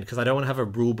 again, because I don't want to have a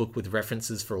rule book with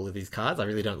references for all of these cards, I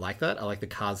really don't like that. I like the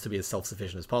cards to be as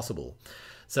self-sufficient as possible.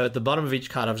 So at the bottom of each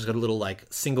card, I've just got a little, like,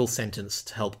 single sentence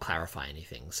to help clarify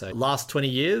anything. So last 20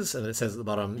 years, and it says at the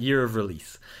bottom, year of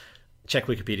release. Check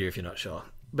Wikipedia if you're not sure.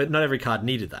 But not every card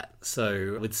needed that.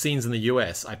 So with scenes in the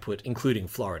US, I put including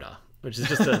Florida, which is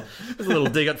just a little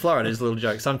dig at Florida, just a little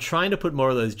joke. So I'm trying to put more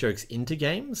of those jokes into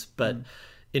games, but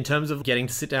in terms of getting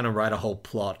to sit down and write a whole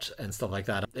plot and stuff like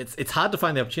that, it's hard to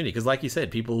find the opportunity because, like you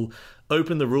said, people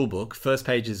open the rule book, first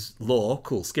page is law,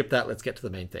 cool, skip that, let's get to the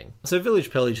main thing. So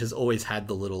Village Pillage has always had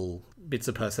the little bits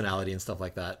of personality and stuff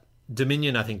like that.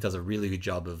 Dominion, I think, does a really good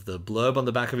job of the blurb on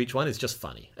the back of each one. It's just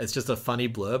funny. It's just a funny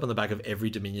blurb on the back of every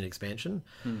Dominion expansion.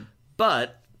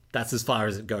 But that's as far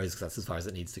as it goes, because that's as far as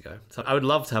it needs to go. So I would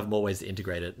love to have more ways to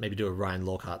integrate it, maybe do a Ryan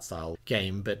Lockhart style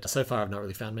game, but so far I've not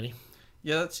really found many.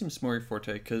 Yeah, that seems more your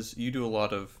forte, because you do a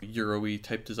lot of Euro-y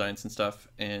type designs and stuff,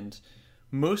 and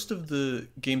most of the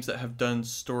games that have done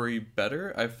story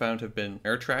better, I've found, have been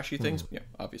air trashy things, yeah,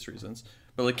 obvious reasons.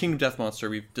 But like Kingdom Death Monster,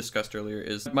 we've discussed earlier,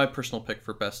 is my personal pick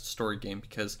for best story game,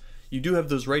 because you do have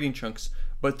those writing chunks,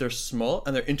 but they're small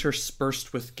and they're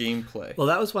interspersed with gameplay. Well,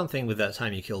 that was one thing with That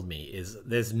Time You Killed Me, is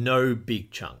there's no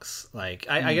big chunks. Like,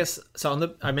 I guess,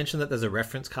 so I mentioned that there's a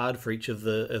reference card for each of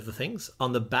the things.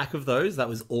 On the back of those, that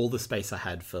was all the space I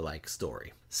had for, like,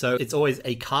 story. So it's always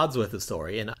a card's worth of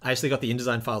story, and I actually got the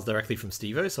InDesign files directly from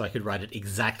Stevo, so I could write it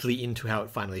exactly into how it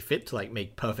finally fit to, like,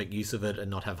 make perfect use of it and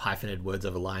not have hyphenated words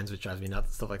over lines, which drives me nuts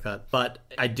and stuff like that. But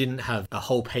I didn't have a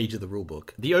whole page of the rulebook.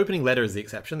 The opening letter is the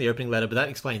exception, but that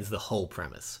explains the whole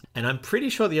premise. And I'm pretty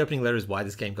sure the opening letter is why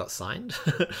this game got signed,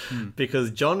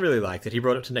 because John really liked it. He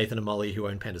brought it to Nathan and Molly, who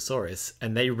own Pandasaurus,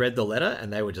 and they read the letter,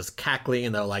 and they were just cackling,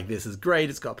 and they were like, this is great,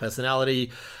 it's got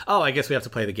personality. Oh, I guess we have to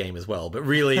play the game as well. But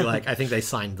really, like, I think they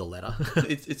signed the letter.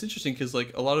 It's interesting because,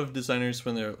 like, a lot of designers,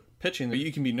 when they're pitching,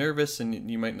 you can be nervous and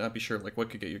you might not be sure, like, what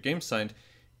could get your game signed.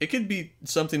 It could be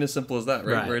something as simple as that,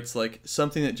 right? Where it's like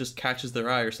something that just catches their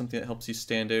eye, or something that helps you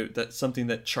stand out, that's something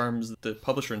that charms the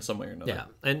publisher in some way or another. Yeah,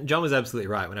 and John was absolutely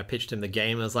right. When I pitched him the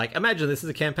game, I was like, imagine this is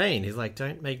a campaign. He's like,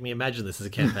 don't make me imagine this is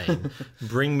a campaign.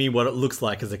 Bring me what it looks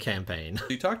like as a campaign.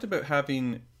 You talked about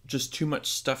having just too much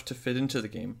stuff to fit into the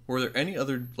game. Were there any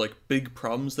other, like, big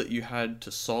problems that you had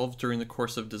to solve during the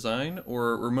course of design,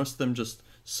 or were most of them just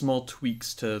small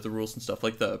tweaks to the rules and stuff,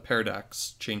 like the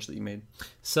Paradox change that you made?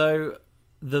 So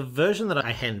the version that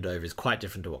I handed over is quite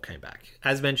different to what came back.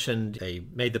 As mentioned, they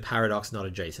made the Paradox not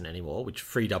adjacent anymore, which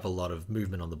freed up a lot of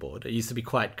movement on the board. It used to be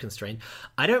quite constrained.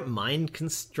 I don't mind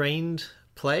constrained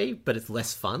play, but it's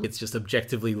less fun. It's just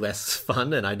objectively less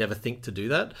fun, and I never think to do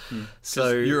that.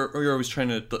 So you're always trying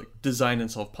to, like, design and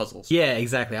solve puzzles. Yeah,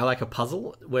 exactly. I like a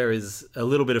puzzle, whereas a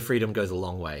little bit of freedom goes a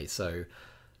long way. So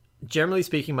Generally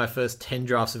speaking, my first 10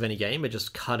 drafts of any game are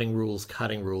just cutting rules,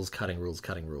 cutting rules, cutting rules,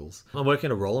 cutting rules. I'm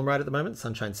working a roll and ride at the moment,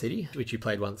 Sunshine City, which you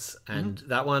played once, and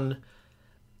that one,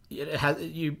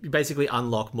 you basically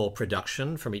unlock more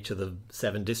production from each of the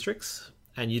 7 districts,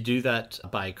 and you do that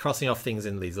by crossing off things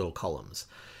in these little columns.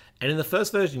 And in the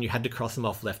first version, you had to cross them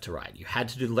off left to right. You had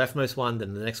to do the leftmost one,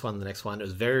 then the next one, the next one. It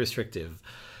was very restrictive.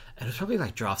 And it was probably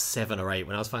like draft 7 or 8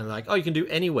 when I was finally like, oh, you can do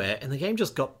anywhere. And the game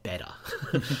just got better.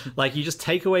 Like, you just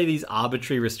take away these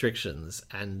arbitrary restrictions.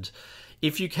 And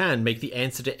if you can, make the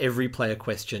answer to every player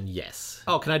question yes.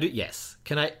 Oh, can I do? Yes.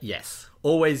 Can I? Yes.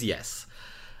 Always yes.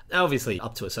 Now, obviously,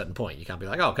 up to a certain point, you can't be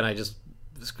like, oh, can I just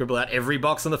scribble out every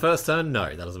box on the first turn? No,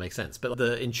 that doesn't make sense. But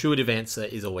the intuitive answer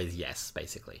is always yes,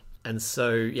 basically. And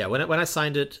so, yeah, when I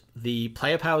signed it, the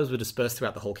player powers were dispersed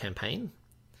throughout the whole campaign.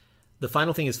 The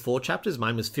final thing is 4 chapters.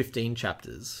 Mine was 15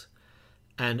 chapters.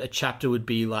 And a chapter would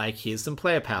be like, here's some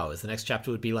player powers. The next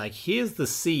chapter would be like, here's the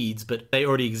seeds, but they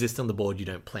already exist on the board, you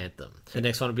don't plant them. The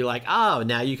next one would be like,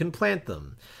 now you can plant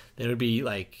them. Then it would be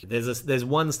like, there's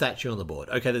 1 statue on the board.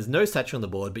 Okay, there's no statue on the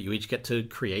board, but you each get to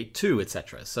create 2,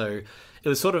 etc. So it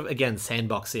was sort of, again,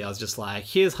 sandboxy. I was just like,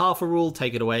 here's half a rule,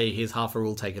 take it away. Here's half a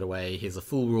rule, take it away. Here's a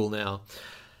full rule now.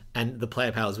 And the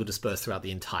player powers were dispersed throughout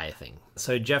the entire thing.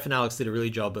 So Jeff and Alex did a really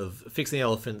job of fixing the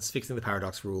elephants, fixing the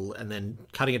paradox rule, and then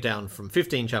cutting it down from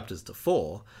 15 chapters to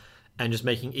 4, and just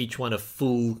making each one a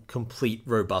full, complete,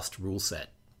 robust rule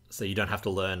set. So you don't have to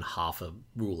learn half a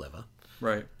rule ever.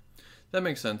 Right. That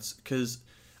makes sense, because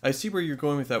I see where you're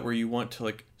going with that, where you want to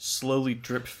like slowly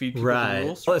drip feed people the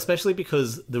rules. Well, especially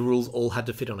because the rules all had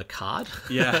to fit on a card.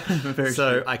 Yeah, very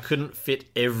So true. I couldn't fit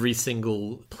every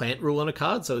single plant rule on a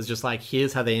card, so it was just like,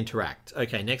 here's how they interact.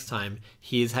 Okay, next time,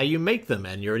 here's how you make them,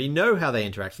 and you already know how they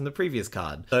interact from the previous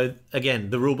card. So again,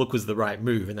 the rulebook was the right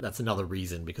move, and that's another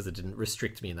reason, because it didn't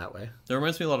restrict me in that way. That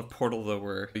reminds me a lot of Portal, though,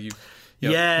 where you...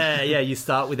 Yeah, you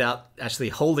start without actually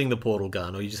holding the portal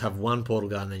gun, or you just have one portal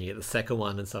gun, then you get the second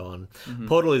one, and so on.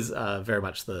 Portal is very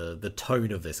much the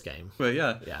tone of this game. But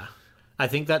yeah. I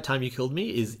think that time you killed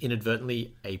me is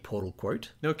inadvertently a Portal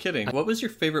quote. No kidding. What was your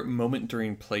favorite moment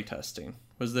during playtesting?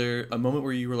 Was there a moment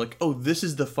where you were like, oh, this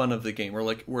is the fun of the game, or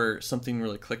like where something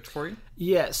really clicked for you?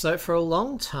 Yeah, so for a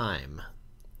long time,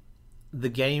 the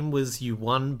game was you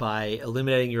won by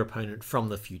eliminating your opponent from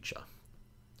the future,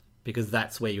 because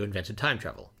that's where you invented time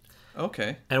travel.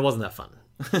 Okay. And it wasn't that fun.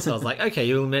 So I was like, okay,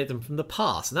 you eliminate them from the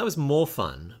past. And that was more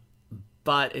fun,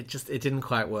 but it didn't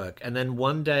quite work. And then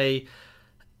one day,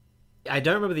 I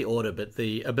don't remember the order, but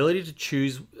the ability to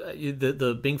choose,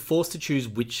 the being forced to choose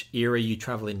which era you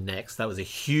travel in next, that was a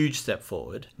huge step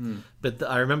forward. But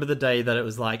I remember the day that it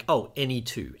was like, oh, any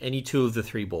two of the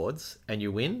 3 boards, and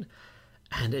you win.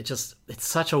 And it's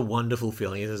such a wonderful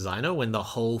feeling as a designer when the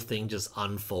whole thing just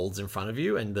unfolds in front of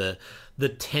you, and the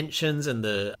tensions and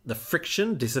the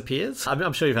friction disappears.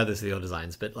 I'm sure you've had this with your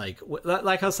designs, but like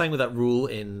I was saying with that rule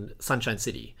in Sunshine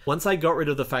City, once I got rid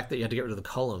of the fact that you had to get rid of the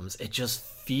columns, it just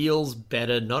feels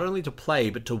better not only to play,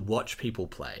 but to watch people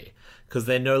play, because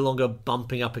they're no longer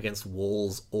bumping up against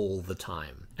walls all the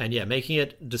time. And yeah, making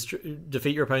it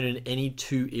defeat your opponent in any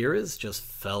 2 eras just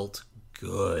felt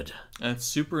good. And it's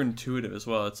super intuitive as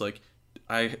well. It's like,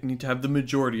 I need to have the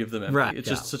majority of them empty. Right, it's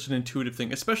just such an intuitive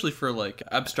thing, especially for like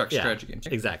abstract strategy games.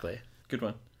 Exactly. Good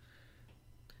one.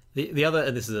 The other,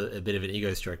 and this is a bit of an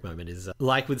ego stroke moment, is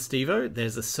like with Steve-O,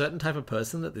 there's a certain type of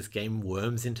person that this game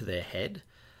worms into their head.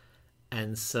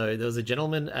 And so there was a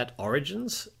gentleman at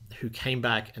Origins who came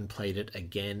back and played it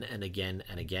again and again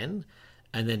and again,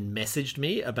 and then messaged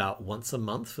me about once a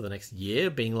month for the next year,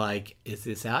 being like, is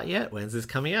this out yet? When's this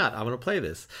coming out? I want to play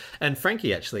this. And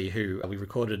Frankie, actually, who we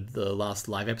recorded the last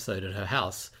live episode at her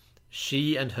house,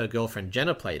 she and her girlfriend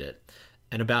Jenna played it.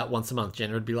 And about once a month,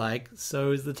 Jenna would be like,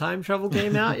 so is the time travel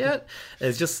game out yet?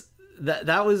 It's just,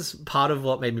 that was part of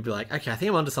what made me be like, okay, I think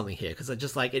I'm onto something here. Because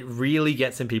it really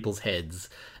gets in people's heads,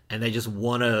 and they just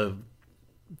want to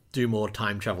do more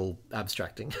time travel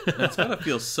abstracting. It's gotta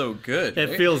feel so good.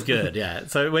 It feels good, yeah.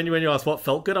 So when you ask what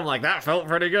felt good, I'm like, that felt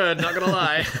pretty good, not gonna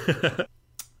lie.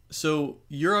 So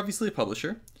you're obviously a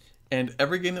publisher, and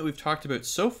every game that we've talked about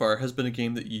so far has been a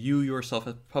game that you yourself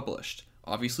have published.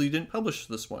 Obviously you didn't publish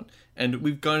this one, and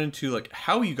we've gone into like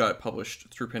how you got it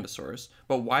published through Pandasaurus,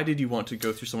 but why did you want to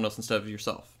go through someone else instead of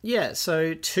yourself? Yeah,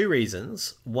 so 2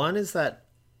 reasons. One is that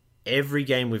every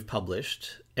game we've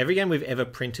published, every game we've ever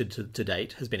printed to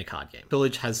date has been a card game.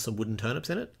 Village has some wooden turnips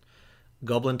in it.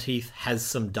 Goblin Teeth has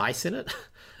some dice in it.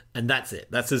 And that's it.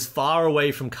 That's as far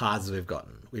away from cards as we've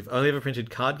gotten. We've only ever printed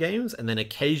card games and then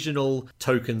occasional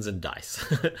tokens and dice.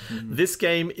 This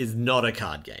game is not a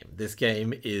card game. This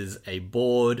game is a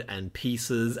board and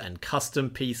pieces and custom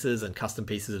pieces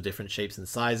of different shapes and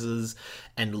sizes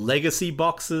and legacy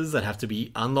boxes that have to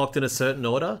be unlocked in a certain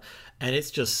order. And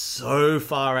it's just so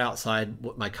far outside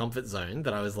my comfort zone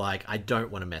that I was like, I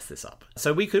don't want to mess this up.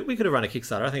 So we could have run a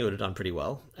Kickstarter. I think it would have done pretty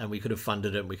well. And we could have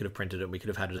funded it, and we could have printed it, and we could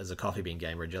have had it as a coffee bean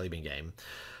game or a jelly bean game.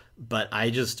 But I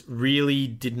just really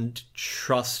didn't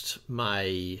trust not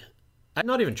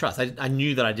even trust. I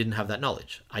knew that I didn't have that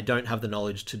knowledge. I don't have the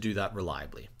knowledge to do that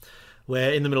reliably.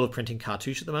 We're in the middle of printing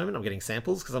cartouche at the moment. I'm getting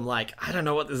samples because I'm like, I don't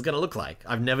know what this is going to look like.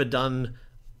 I've never done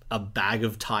a bag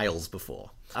of tiles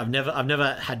before. I've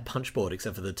never had punchboard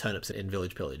except for the turnips in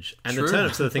Village Pillage. And True. The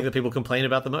turnips are the thing that people complain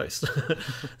about the most.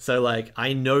 So like,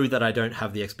 I know that I don't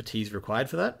have the expertise required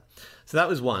for that. So that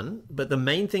was one. But the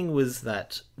main thing was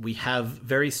that we have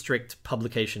very strict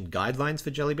publication guidelines for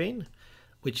Jelly Bean,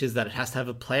 which is that it has to have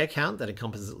a player count that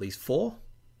encompasses at least 4.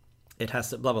 It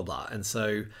has to blah, blah, blah. And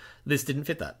so this didn't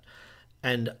fit that.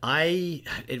 And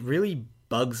it really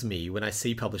bugs me when I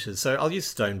see publishers. So I'll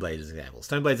use Stoneblade as an example.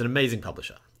 Stoneblade's an amazing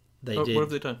publisher. What have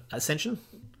they done? Ascension?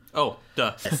 Oh,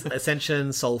 duh. Ascension,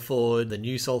 Soulforge, the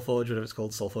new Soulforge, whatever it's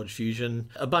called, Soulforge Fusion,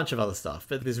 a bunch of other stuff.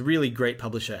 But there's a really great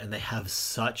publisher, and they have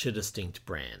such a distinct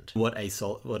brand. What a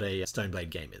Stoneblade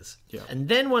game is. Yeah. And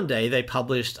then one day they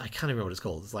published, I can't remember what it's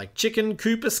called. It's like Chicken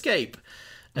Coop Escape.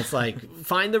 It's like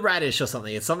Find the Radish or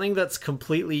something. It's something that's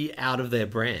completely out of their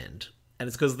brand. And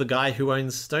it's because the guy who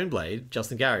owns Stoneblade,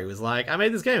 Justin Gary, was like, I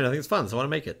made this game and I think it's fun, so I want to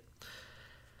make it.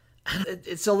 And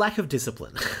it's a lack of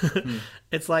discipline.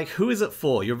 It's like, who is it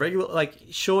for? You're regular, like,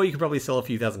 sure, you could probably sell a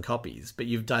few thousand copies, but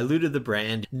you've diluted the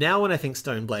brand. Now when I think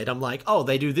Stoneblade, I'm like, oh,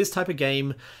 they do this type of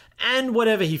game and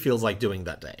whatever he feels like doing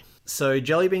that day. So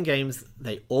Jelly Bean games,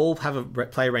 they all have a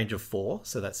play range of 4.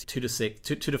 So that's 2 to 6,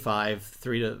 2 to 5,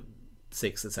 3 to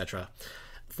 6, etc.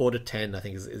 4 to 10, I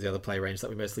think, is the other play range that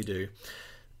we mostly do.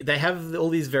 They have all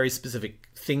these very specific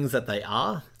things that they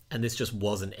are, and this just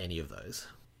wasn't any of those.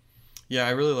 Yeah,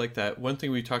 I really like that. One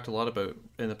thing we talked a lot about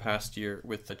in the past year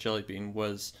with the Jelly Bean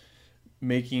was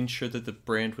making sure that the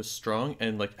brand was strong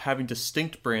and like having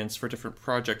distinct brands for different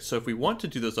projects. So if we want to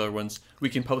do those other ones, we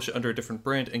can publish it under a different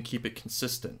brand and keep it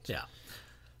consistent. Yeah.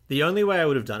 The only way I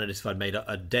would have done it is if I'd made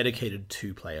a dedicated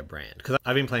 2-player brand. Because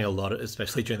I've been playing a lot,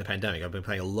 especially during the pandemic, I've been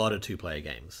playing a lot of 2-player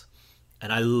games.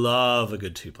 And I love a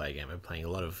good 2-player game. I've been playing a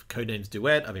lot of Codenames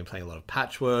Duet. I've been playing a lot of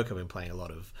Patchwork. I've been playing a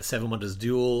lot of Seven Wonders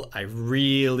Duel. I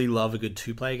really love a good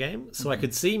 2-player game. So I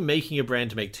could see making a brand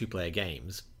to make 2-player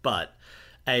games. But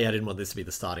A, I didn't want this to be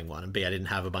the starting one. And B, I didn't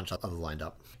have a bunch of others lined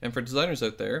up. And for designers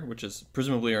out there, which is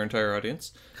presumably our entire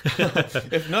audience,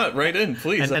 if not, write in,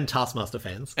 please. And Taskmaster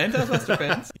fans. And Taskmaster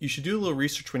fans. You should do a little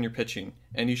research when you're pitching.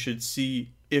 And you should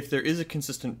see if there is a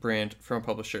consistent brand from a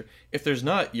publisher. If there's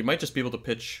not, you might just be able to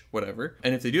pitch whatever.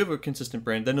 And if they do have a consistent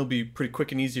brand, then it'll be pretty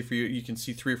quick and easy for you. You can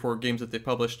see 3 or 4 games that they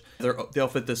published. They'll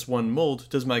fit this one mold.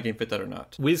 Does my game fit that or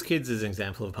not? WizKids is an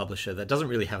example of a publisher that doesn't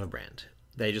really have a brand.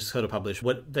 They just sort of publish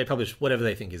whatever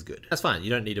they think is good. That's fine. You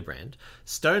don't need a brand.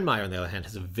 Stonemaier, on the other hand,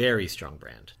 has a very strong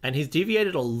brand. And he's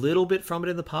deviated a little bit from it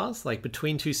in the past. Like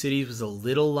Between Two Cities was a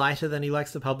little lighter than he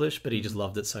likes to publish, but he just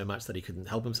loved it so much that he couldn't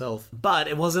help himself. But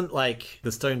it wasn't like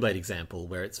the Stoneblade example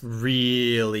where it's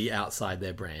really outside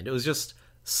their brand. It was just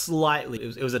slightly,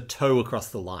 it was a toe across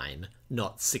the line,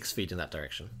 not 6 feet in that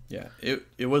direction. Yeah,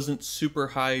 it wasn't super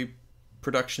high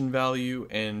production value,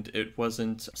 and it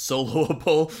wasn't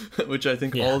soloable, which I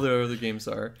think all the other games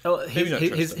are. Oh,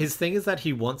 his thing is that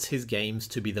he wants his games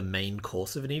to be the main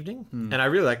course of an evening. And I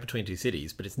really like Between Two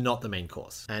Cities, but it's not the main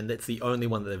course. And it's the only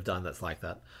one that they've done that's like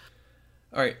that.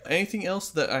 All right, anything else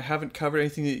that I haven't covered,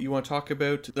 anything that you want to talk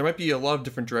about? There might be a lot of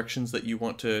different directions that you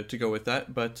want to go with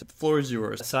that, but the floor is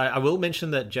yours. So I will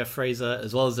mention that Jeff Fraser,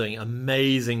 as well as doing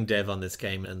amazing dev on this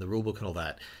game and the rulebook and all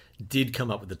that, did come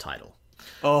up with the title.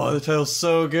 Oh, the title's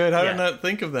so good. How did I not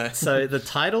think of that? So the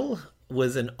title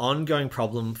was an ongoing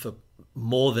problem for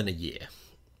more than a year.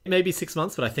 Maybe 6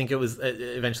 months, but I think it was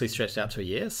eventually stretched out to a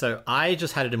year. So I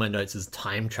just had it in my notes as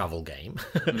Time Travel Game,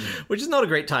 which is not a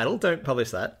great title. Don't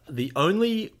publish that. The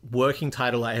only working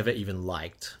title I ever even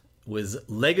liked was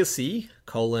Legacy,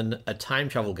 a time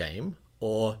travel game,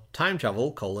 or Time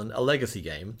Travel, a legacy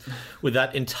game, with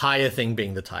that entire thing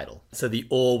being the title. So the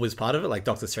or was part of it, like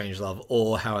Doctor Strangelove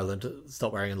or How I Learned to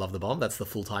Stop Worrying and Love the Bomb. That's the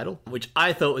full title, which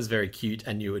I thought was very cute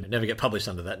and you would never get published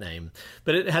under that name.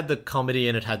 But it had the comedy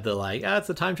and it had the it's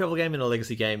a time travel game and a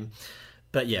legacy game.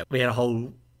 But yeah, we had a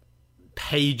whole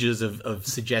pages of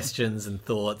suggestions and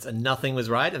thoughts, and nothing was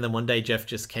right. And then one day Jeff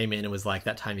just came in and was like,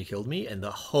 "That time you killed me," and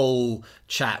the whole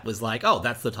chat was like, "Oh,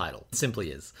 that's the title." It simply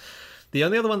is. The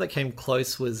only other one that came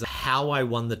close was How I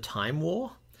Won the Time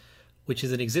War, which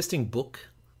is an existing book.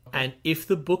 And if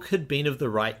the book had been of the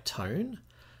right tone,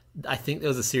 I think there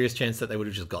was a serious chance that they would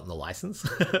have just gotten the license.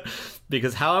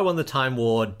 Because How I Won the Time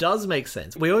War does make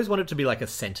sense. We always wanted it to be like a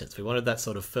sentence. We wanted that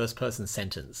sort of first-person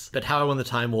sentence. But How I Won the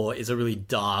Time War is a really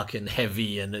dark and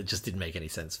heavy, and it just didn't make any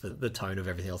sense for the tone of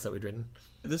everything else that we'd written.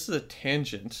 This is a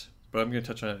tangent, but I'm going to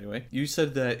touch on it anyway. You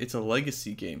said that it's a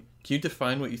legacy game. Can you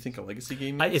define what you think a legacy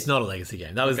game is? It's not a legacy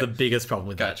game. That was the biggest problem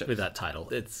with Gotcha. that title.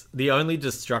 It's the only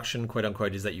destruction, quote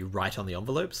unquote, is that you write on the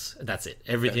envelopes. That's it.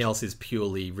 Everything else is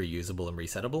purely reusable and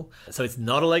resettable. So it's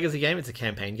not a legacy game. It's a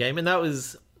campaign game, and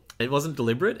it wasn't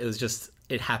deliberate. It was just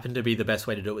it happened to be the best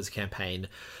way to do it was a campaign.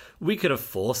 We could have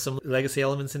forced some legacy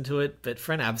elements into it, but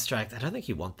for an abstract, I don't think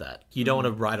you want that. You don't want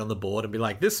to write on the board and be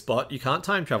like, this spot you can't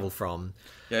time travel from.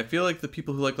 Yeah, I feel like the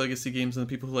people who like legacy games and the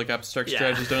people who like abstract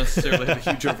strategies don't necessarily have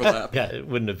a huge overlap. Yeah, it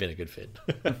wouldn't have been a good fit.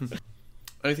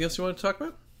 Anything else you want to talk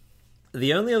about?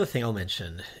 The only other thing I'll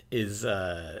mention is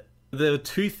there were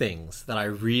two things that I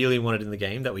really wanted in the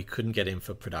game that we couldn't get in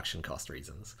for production cost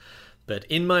reasons. But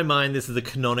in my mind, this is the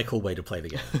canonical way to play the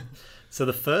game. So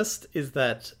the first is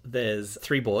that there's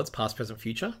 3 boards, past, present,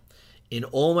 future. In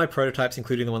all my prototypes,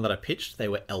 including the one that I pitched, they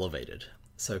were elevated.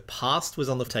 So past was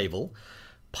on the table,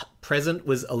 present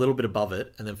was a little bit above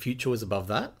it, and then future was above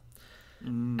that.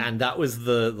 And that was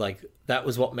that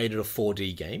was what made it a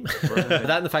 4D game. Right. That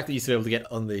and the fact that you used to be able to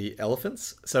get on the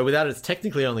elephants. So without it, it's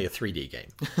technically only a 3D game.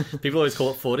 People always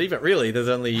call it 4D, but really there's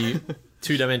only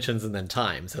 2 dimensions and then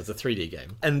time, so it's a 3D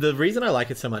game. And the reason I like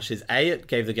it so much is it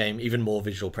gave the game even more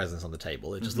visual presence on the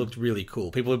table. It just looked really cool.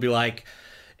 People would be like,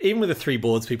 even with the 3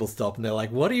 boards, people stop and they're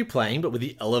like, what are you playing? But with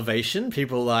the elevation,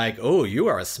 people are like, oh, you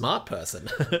are a smart person.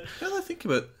 Now I think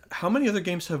about how many other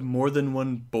games have more than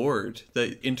one board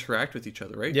that interact with each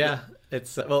other, right? Yeah.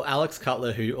 It's Alex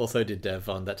Cutler, who also did dev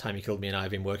on That Time You Killed Me, and I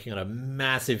have been working on a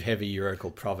massive heavy Euro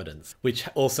called Providence, which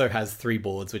also has 3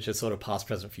 boards, which are sort of past,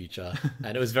 present, future.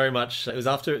 And it was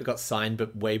after it got signed,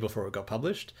 but way before it got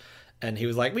published. And he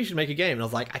was like, we should make a game. And I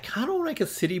was like, I kind of want to make a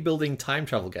city building time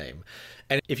travel game.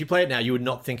 And if you play it now, you would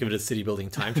not think of it as city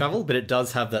building time travel, but it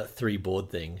does have that 3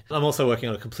 board thing. I'm also working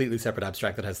on a completely separate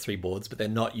abstract that has 3 boards, but they're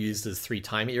not used as 3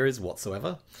 time eras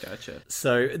whatsoever. Gotcha.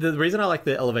 So the reason I like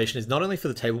the elevation is not only for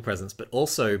the table presence, but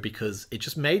also because it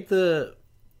just made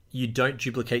you don't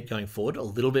duplicate going forward a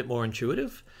little bit more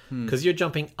intuitive. Because you're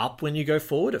jumping up when you go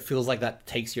forward, it feels like that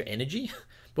takes your energy.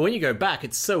 But when you go back,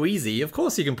 it's so easy. Of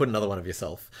course, you can put another one of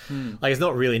yourself. Like, it's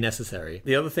not really necessary.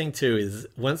 The other thing, too, is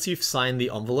once you've signed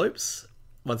the envelopes,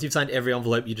 once you've signed every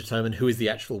envelope, you determine who is the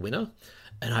actual winner.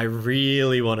 And I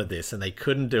really wanted this, and they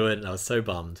couldn't do it, and I was so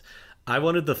bummed. I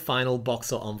wanted the final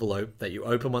box or envelope that you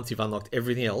open once you've unlocked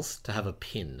everything else to have a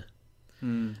pin.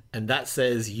 And that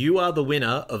says, you are the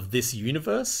winner of this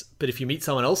universe, but if you meet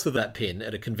someone else with that pin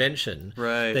at a convention,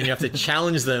 then you have to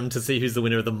challenge them to see who's the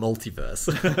winner of the multiverse.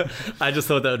 I just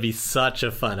thought that would be such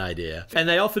a fun idea. And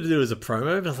they offered to do it as a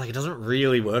promo, but I was like, it doesn't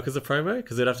really work as a promo,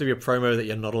 because it'd have to be a promo that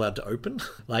you're not allowed to open.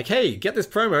 Like, hey, get this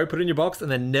promo, put it in your box,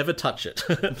 and then never touch it,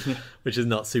 which is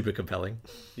not super compelling.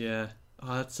 Yeah.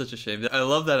 Oh, that's such a shame. I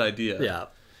love that idea. Yeah.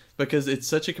 Because it's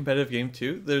such a competitive game,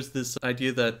 too. There's this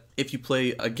idea that if you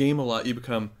play a game a lot, you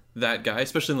become that guy,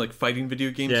 especially in like fighting video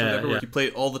games or whatever, where you play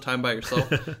it all the time by yourself.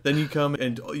 Then you come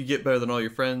and you get better than all your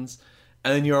friends.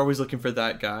 And then you're always looking for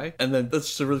that guy. And then that's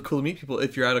just really cool to meet people.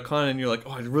 If you're at a con and you're like,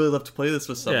 oh, I'd really love to play this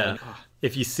with someone. Yeah.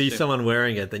 If you see someone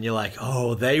wearing it, then you're like,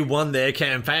 oh, they won their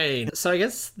campaign. So I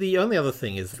guess the only other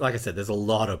thing is, like I said, there's a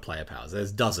lot of player powers.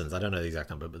 There's dozens. I don't know the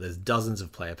exact number, but there's dozens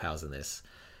of player powers in this.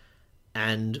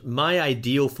 And my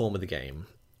ideal form of the game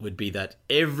would be that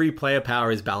every player power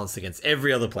is balanced against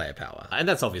every other player power. And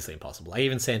that's obviously impossible. Like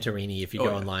even Santorini, if you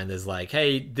go online, there's like,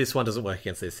 hey, this one doesn't work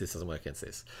against this doesn't work against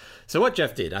this. So what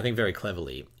Jeff did, I think very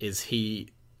cleverly, is he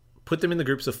put them in the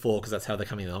groups of 4, because that's how they're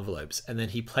coming in envelopes, and then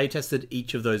he playtested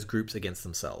each of those groups against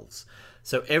themselves.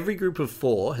 So every group of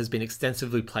 4 has been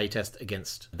extensively playtested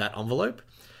against that envelope.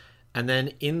 And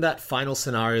then in that final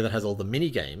scenario that has all the mini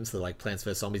games, the like Plants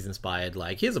vs. Zombies inspired,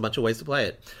 like here's a bunch of ways to play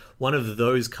it. One of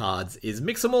those cards is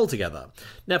mix them all together.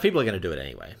 Now people are going to do it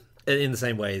anyway. In the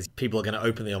same way as people are going to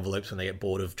open the envelopes when they get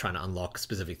bored of trying to unlock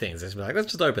specific things. They're just be like,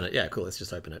 let's just open it. Yeah, cool, let's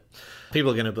just open it.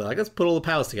 People are going to be like, let's put all the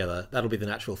powers together. That'll be the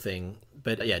natural thing.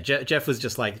 But yeah, Jeff was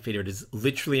just like, Peter, it is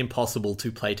literally impossible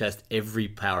to playtest every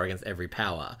power against every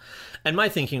power. And my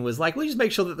thinking was like, well, just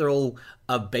make sure that they're all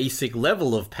a basic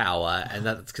level of power and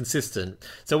that it's consistent.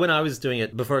 So when I was doing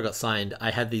it, before I got signed,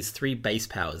 I had these 3 base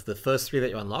powers. The first 3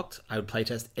 that you unlocked, I would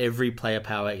playtest every player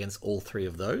power against all 3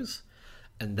 of those.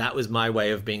 And that was my way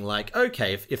of being like,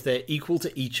 okay, if they're equal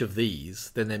to each of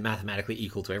these, then they're mathematically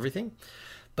equal to everything.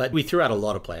 But we threw out a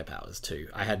lot of player powers too.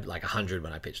 I had like 100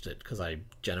 when I pitched it because I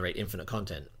generate infinite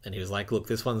content. And he was like, look,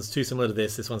 this one's too similar to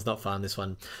this one's not fun, this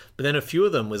one. But then a few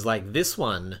of them was like, this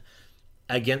one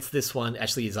against this one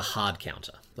actually is a hard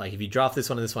counter. Like if you draft this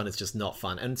one and this one, it's just not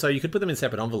fun. And so you could put them in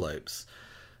separate envelopes.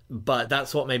 But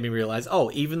that's what made me realize,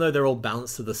 oh, even though they're all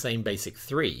balanced to the same basic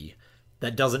 3,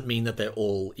 that doesn't mean that they're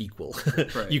all equal.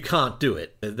 Right. You can't do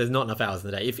it. There's not enough hours in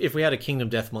the day. If we had a Kingdom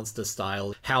Death Monster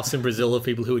style house in Brazil of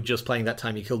people who were just playing That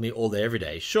Time You Killed Me all day, every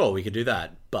day, sure, we could do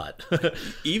that. But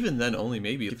even then, only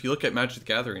maybe. If you look at Magic the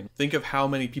Gathering, think of how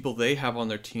many people they have on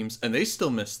their teams, and they still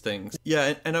miss things.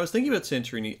 Yeah, and I was thinking about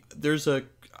Santorini.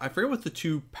 I forget what the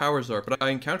 2 powers are, but I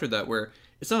encountered that where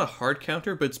it's not a hard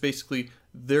counter, but it's basically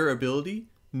their ability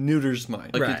neuters mine.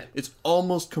 Like right. It's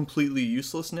almost completely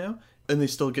useless now. And they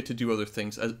still get to do other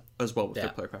things as well with their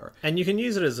player power. And you can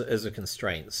use it as a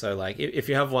constraint. So, like, if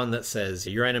you have one that says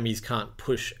your enemies can't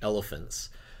push elephants,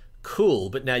 cool,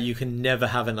 but now you can never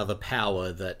have another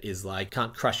power that is like,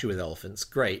 can't crush you with elephants.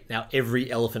 Great. Now every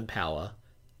elephant power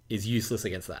is useless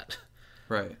against that.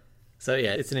 Right. So,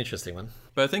 yeah, it's an interesting one.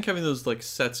 But I think having those, like,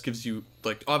 sets gives you,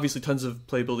 like, obviously tons of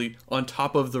playability on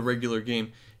top of the regular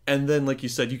game. And then, like you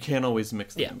said, you can't always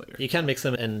mix them later. You can mix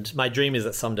them, and my dream is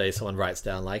that someday someone writes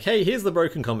down, like, hey, here's the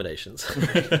broken combinations.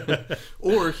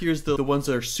 Or here's the ones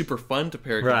that are super fun to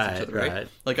pair against each other, right? Right.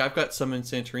 Like, I've got some in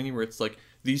Santorini where it's like,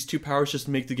 these 2 powers just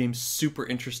make the game super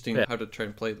interesting how to try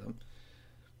and play them.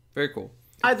 Very cool.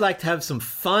 I'd like to have some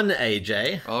fun,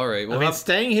 AJ. All right. I've been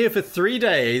staying here for 3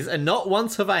 days, and not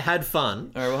once have I had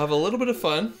fun. All right, we'll have a little bit of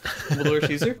fun. Little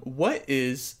teaser. What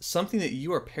is something that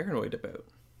you are paranoid about?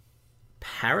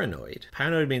 Paranoid?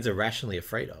 Paranoid means irrationally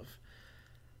afraid of.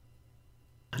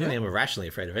 I don't think I'm irrationally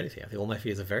afraid of anything. I think all my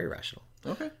fears are very rational.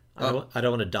 Okay. I don't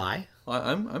want to die.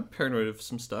 I'm paranoid of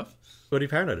some stuff. What are you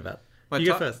paranoid about? You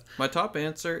go first. My top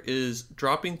answer is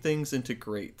dropping things into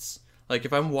grates. Like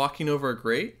if I'm walking over a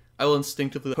grate, I will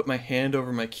instinctively put my hand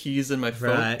over my keys and my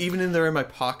phone, Right. even in there in my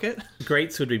pocket.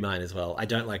 Grates would be mine as well. I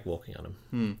don't like walking on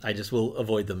them. I just will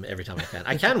avoid them every time I can.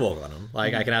 I can walk on them.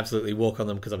 Like, I can absolutely walk on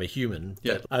them because I'm a human.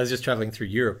 Yeah. But I was just traveling through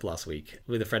Europe last week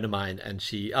with a friend of mine, and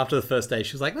she, after the first day,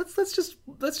 she was like, let's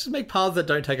just make paths that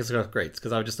don't take us across grates,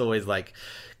 because I would just always, like,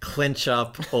 clench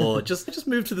up or just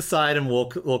move to the side and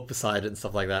walk beside it and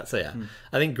stuff like that. So, yeah,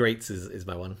 I think grates is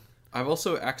my one. I've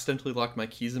also accidentally locked my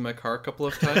keys in my car a couple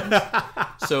of times.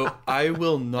 So I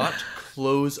will not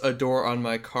close a door on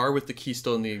my car with the key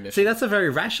still in the ignition. See, that's a very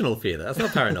rational fear. That's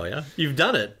not paranoia. You've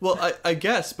done it. Well, I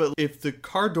guess, but if the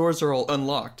car doors are all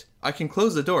unlocked, I can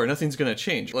close the door. Nothing's going to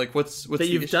change. Like, what's But the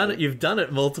you've issue? done it. You've done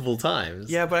it multiple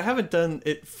times. Yeah, but I haven't done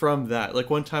it from that. Like,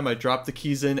 one time I dropped the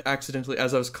keys in accidentally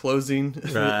as I was closing the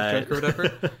trunk or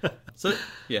whatever. So,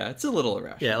 yeah, it's a little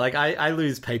irrational. Yeah, like I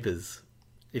lose papers.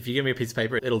 If you give me a piece of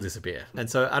paper, it'll disappear. And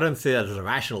so I don't see that as a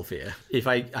rational fear. If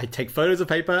I take photos of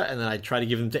paper and then I try to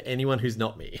give them to anyone who's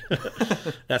not me.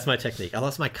 That's my technique. I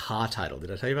lost my car title. Did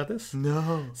I tell you about this?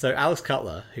 No. So Alex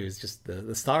Cutler, who's just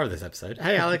the star of this episode.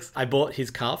 Hey, Alex. I bought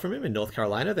his car from him in North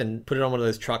Carolina, then put it on one of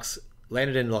those trucks,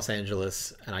 landed in Los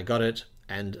Angeles, and I got it,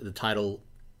 and the title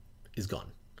is gone.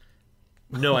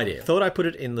 No idea. Thought I put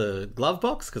it in the glove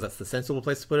box because that's the sensible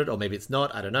place to put it, or maybe it's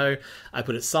not. I don't know. I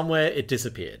put it somewhere. It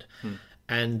disappeared.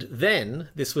 And then,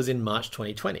 this was in March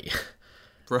 2020.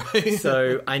 Right.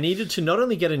 So I needed to not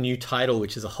only get a new title,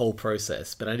 which is a whole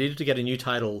process, but I needed to get a new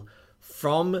title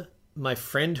from my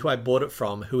friend who I bought it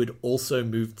from, who had also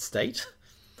moved state.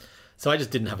 So I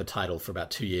just didn't have a title for about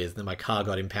 2 years. And then my car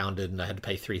got impounded and I had to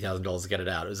pay $3,000 to get it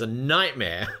out. It was a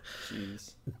nightmare.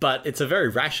 Jeez. But it's a very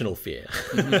rational fear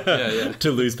Yeah. to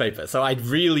lose paper. So I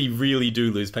really, really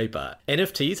do lose paper.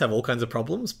 NFTs have all kinds of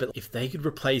problems, but if they could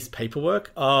replace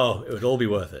paperwork, oh, it would all be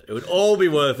worth it. It would all be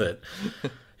worth it.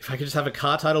 If I could just have a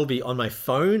car title be on my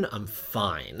phone, I'm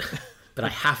fine. But I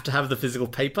have to have the physical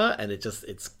paper, and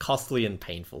it's costly and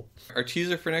painful. Our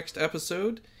teaser for next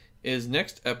episode is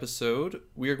next episode,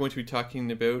 we are going to be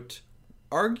talking about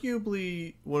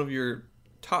arguably one of your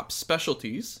top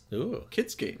specialties, Ooh.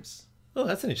 kids games. Oh,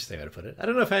 that's an interesting way to put it. I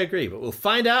don't know if I agree, but we'll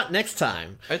find out next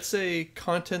time. I'd say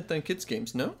content than kids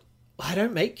games, no? I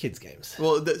don't make kids games.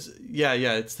 Well, yeah,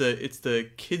 it's the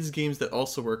kids games that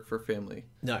also work for family.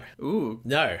 No. Ooh.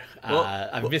 No. Well,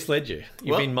 I've misled you.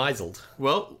 You've been misled.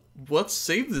 Well, let's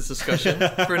save this discussion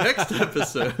for next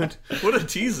episode. What a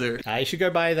teaser. You should go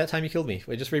buy That Time You Killed Me.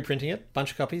 We're just reprinting it.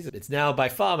 Bunch of copies. It's now by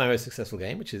far my most successful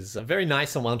game, which is very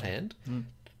nice on one hand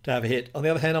to have a hit. On the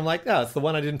other hand, I'm like, it's the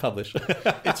one I didn't publish.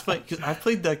 It's funny because I've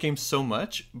played that game so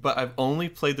much, but I've only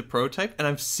played the prototype, and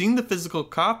I've seen the physical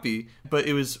copy, but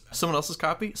it was someone else's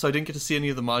copy, so I didn't get to see any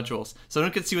of the modules. So I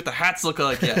don't get to see what the hats look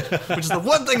like yet, which is the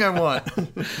one thing I want.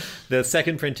 The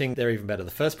second printing, they're even better.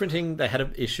 The first printing, they had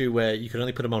an issue where you could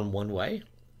only put them on one way.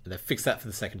 They fixed that for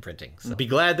the second printing. So be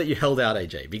glad that you held out,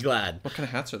 AJ. Be glad. What kind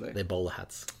of hats are they? They're bowler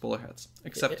hats. Bowler hats.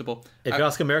 Acceptable. If you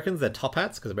ask Americans, they're top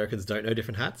hats, because Americans don't know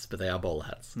different hats, but they are bowler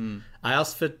hats. I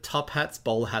asked for top hats,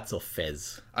 bowler hats, or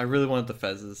fez. I really wanted the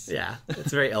fezzes. Yeah,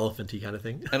 it's a very elephanty kind of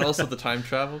thing. And also the time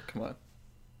travel. Come on.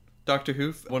 Doctor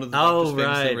Who, one of the Doctor's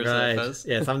famous favorites of Fez.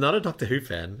 Yes, I'm not a Doctor Who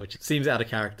fan, which seems out of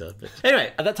character. But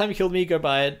anyway, At That Time You Killed Me, go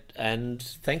buy it, and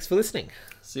thanks for listening.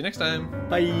 See you next time.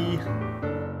 Bye.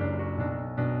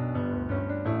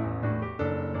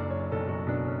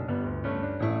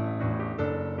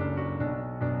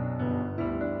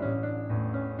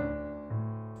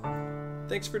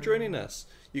 Thanks for joining us.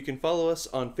 You can follow us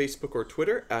on Facebook or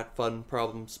Twitter at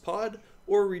FunProblemsPod,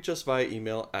 or reach us via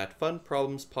email at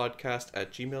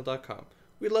funproblemspodcast@gmail.com.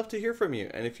 We'd love to hear from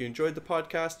you, and if you enjoyed the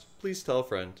podcast, please tell a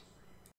friend.